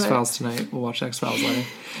episode. X-Files tonight. We'll watch X-Files later.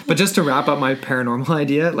 But just to wrap up my paranormal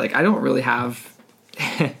idea, like, I don't really have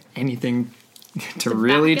anything to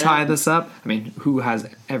really tie this up. I mean, who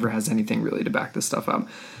ever has anything really to back this stuff up?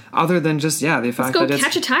 Other than just, the fact that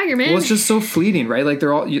catch a tiger, man. Well, it's just so fleeting, right? Like,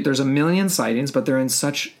 there's a million sightings, but they're in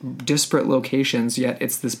such disparate locations, yet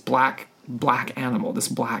it's this black animal, this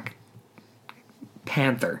black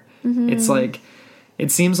panther. Mm-hmm. It's like,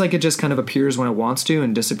 it seems like it just kind of appears when it wants to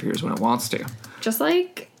and disappears when it wants to. Just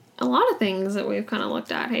like a lot of things that we've kind of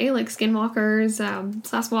looked at, hey? Like skinwalkers,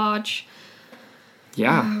 Sasquatch.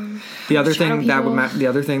 Yeah. The other thing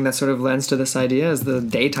that sort of lends to this idea is the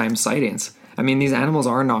daytime sightings. I mean, these animals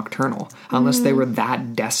are nocturnal. Unless they were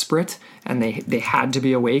that desperate and they had to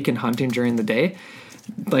be awake and hunting during the day.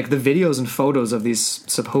 Like, the videos and photos of these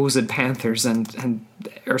supposed panthers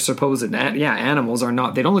or supposed animals are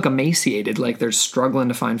not, they don't look emaciated, like they're struggling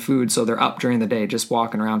to find food, so they're up during the day just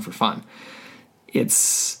walking around for fun.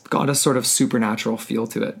 It's got a sort of supernatural feel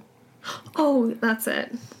to it. Oh, that's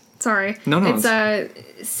it. Sorry. No. It's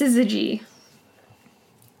syzygy.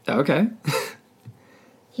 Okay.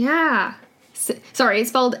 Yeah. Sorry, it's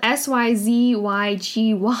spelled Syzygy.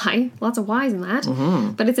 Lots of Y's in that.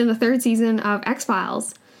 Mm-hmm. But it's in the 3rd season of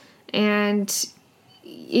X-Files. And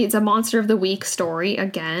it's a Monster of the Week story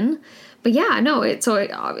again. But yeah, no, so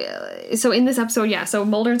in this episode, so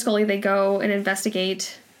Mulder and Scully, they go and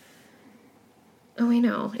investigate. Oh, wait,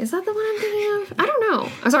 no. Is that the one I'm thinking of? I don't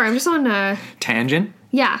know. I'm sorry, I'm just on Tangent?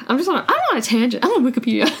 Yeah, I'm on a tangent. I'm on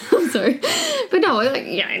Wikipedia. I'm sorry. But no,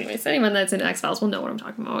 anyways, anyone that's into X-Files will know what I'm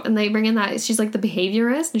talking about. And they bring in she's like the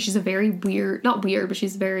behaviorist, and she's a very weird, not weird, but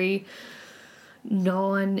she's a very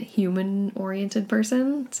non-human oriented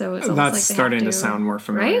person. So it's almost that's like starting to sound more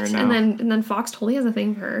familiar right? now. And then Fox totally has a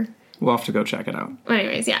thing for her. We'll have to go check it out.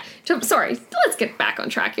 Anyways, yeah. So, sorry, let's get back on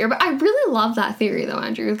track here. But I really love that theory, though,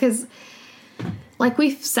 Andrew, because, like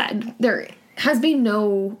we've said, there has been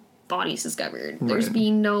no bodies discovered. There's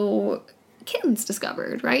been no kittens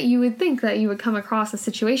discovered, right? You would think that you would come across a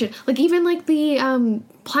situation like even like the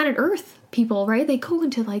Planet Earth people, right? They go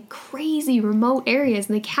into like crazy remote areas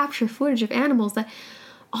and they capture footage of animals that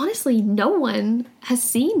honestly no one has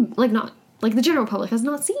seen, not the general public has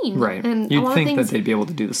not seen. Right. And you'd think that they'd be able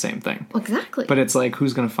to do the same thing. Exactly. But it's like,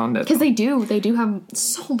 who's going to fund it? Because they do have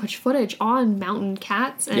so much footage on mountain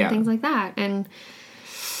cats and things like that. And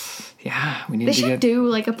yeah, we need they should do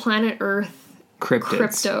like a Planet Earth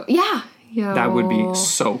crypto. Yeah, Yo. That would be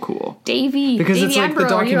so cool. Davey. Because Davey it's like the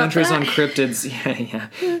Attenborough, are you up for documentaries that? on cryptids. Yeah.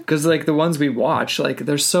 Because like the ones we watch, like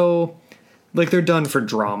they're so, like they're done for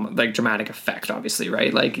drama, like dramatic effect, obviously,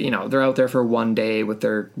 right? Like, you know, they're out there for one day with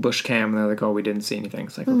their bush cam and they're like, oh, we didn't see anything.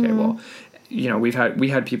 It's like, okay, well, you know, we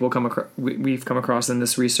had people come across, we've come across in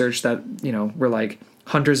this research that, you know, we're like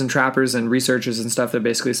hunters and trappers and researchers and stuff that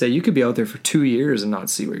basically say you could be out there for 2 years and not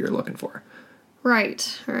see what you're looking for.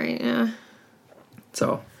 Right, yeah.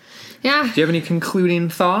 So, Yeah. do you have any concluding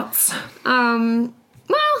thoughts? Well,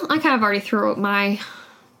 I kind of already threw out my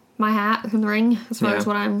hat in the ring as far as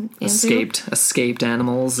what I'm into. Escaped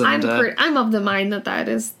animals, and I'm of the mind that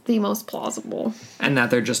is the most plausible. and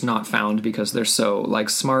that they're just not found because they're so like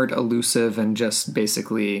smart, elusive, and just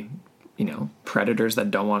basically, you know, predators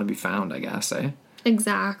that don't want to be found, I guess, eh?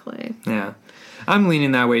 Exactly. Yeah. I'm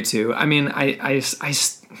leaning that way too. I mean,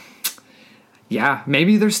 yeah,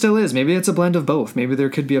 maybe there still is. Maybe it's a blend of both. Maybe there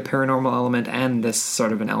could be a paranormal element and this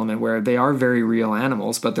sort of an element where they are very real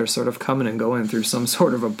animals, but they're sort of coming and going through some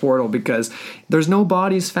sort of a portal because there's no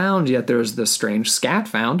bodies found yet. There's this strange scat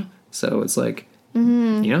found. So it's like, you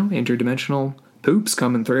know, interdimensional poops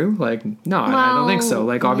coming through. Like, no, I don't think so.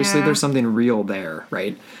 Like, obviously there's something real there,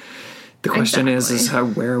 right? The question is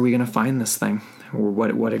where are we going to find this thing? Or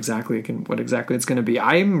what exactly it's going to be.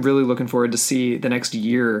 I'm really looking forward to see the next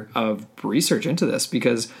year of research into this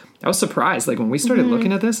because I was surprised. Like when we started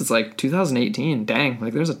looking at this, it's like 2018. Dang,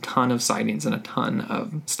 like there's a ton of sightings and a ton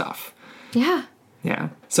of stuff. Yeah. Yeah.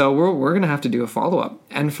 So we're going to have to do a follow-up.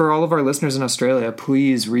 And for all of our listeners in Australia,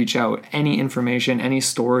 please reach out. Any information, any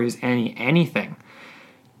stories, anything.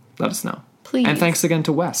 Let us know. Please. And thanks again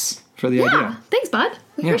to Wes for the idea. Thanks, bud.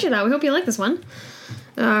 We appreciate that. We hope you like this one.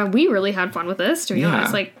 We really had fun with this, to be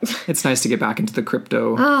honest. Like, it's nice to get back into the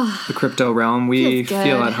crypto realm. We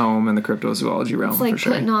feel at home in the cryptozoology realm, it's like for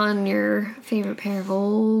sure. putting on your favorite pair of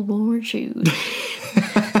old worn shoes.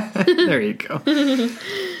 There you go.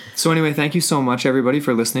 So anyway, thank you so much, everybody,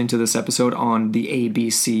 for listening to this episode on the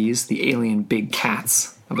ABCs, the alien big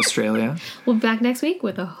cats of Australia. We'll be back next week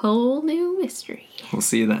with a whole new mystery. We'll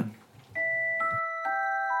see you then.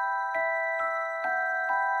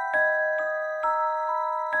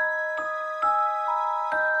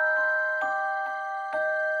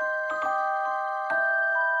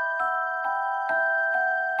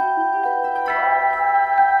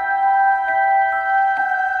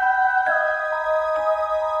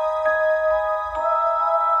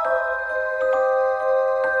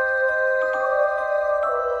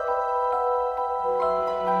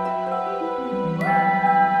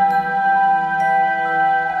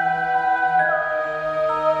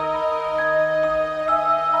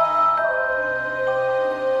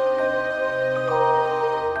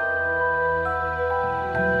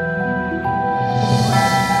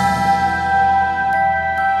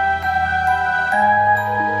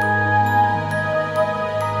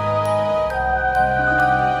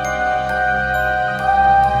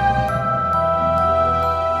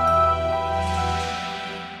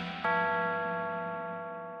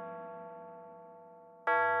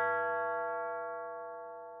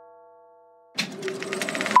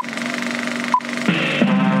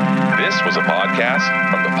 This was a podcast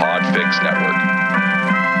from the Podfix Network.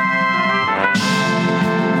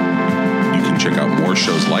 You can check out more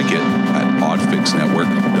shows like it at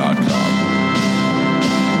podfixnetwork.com.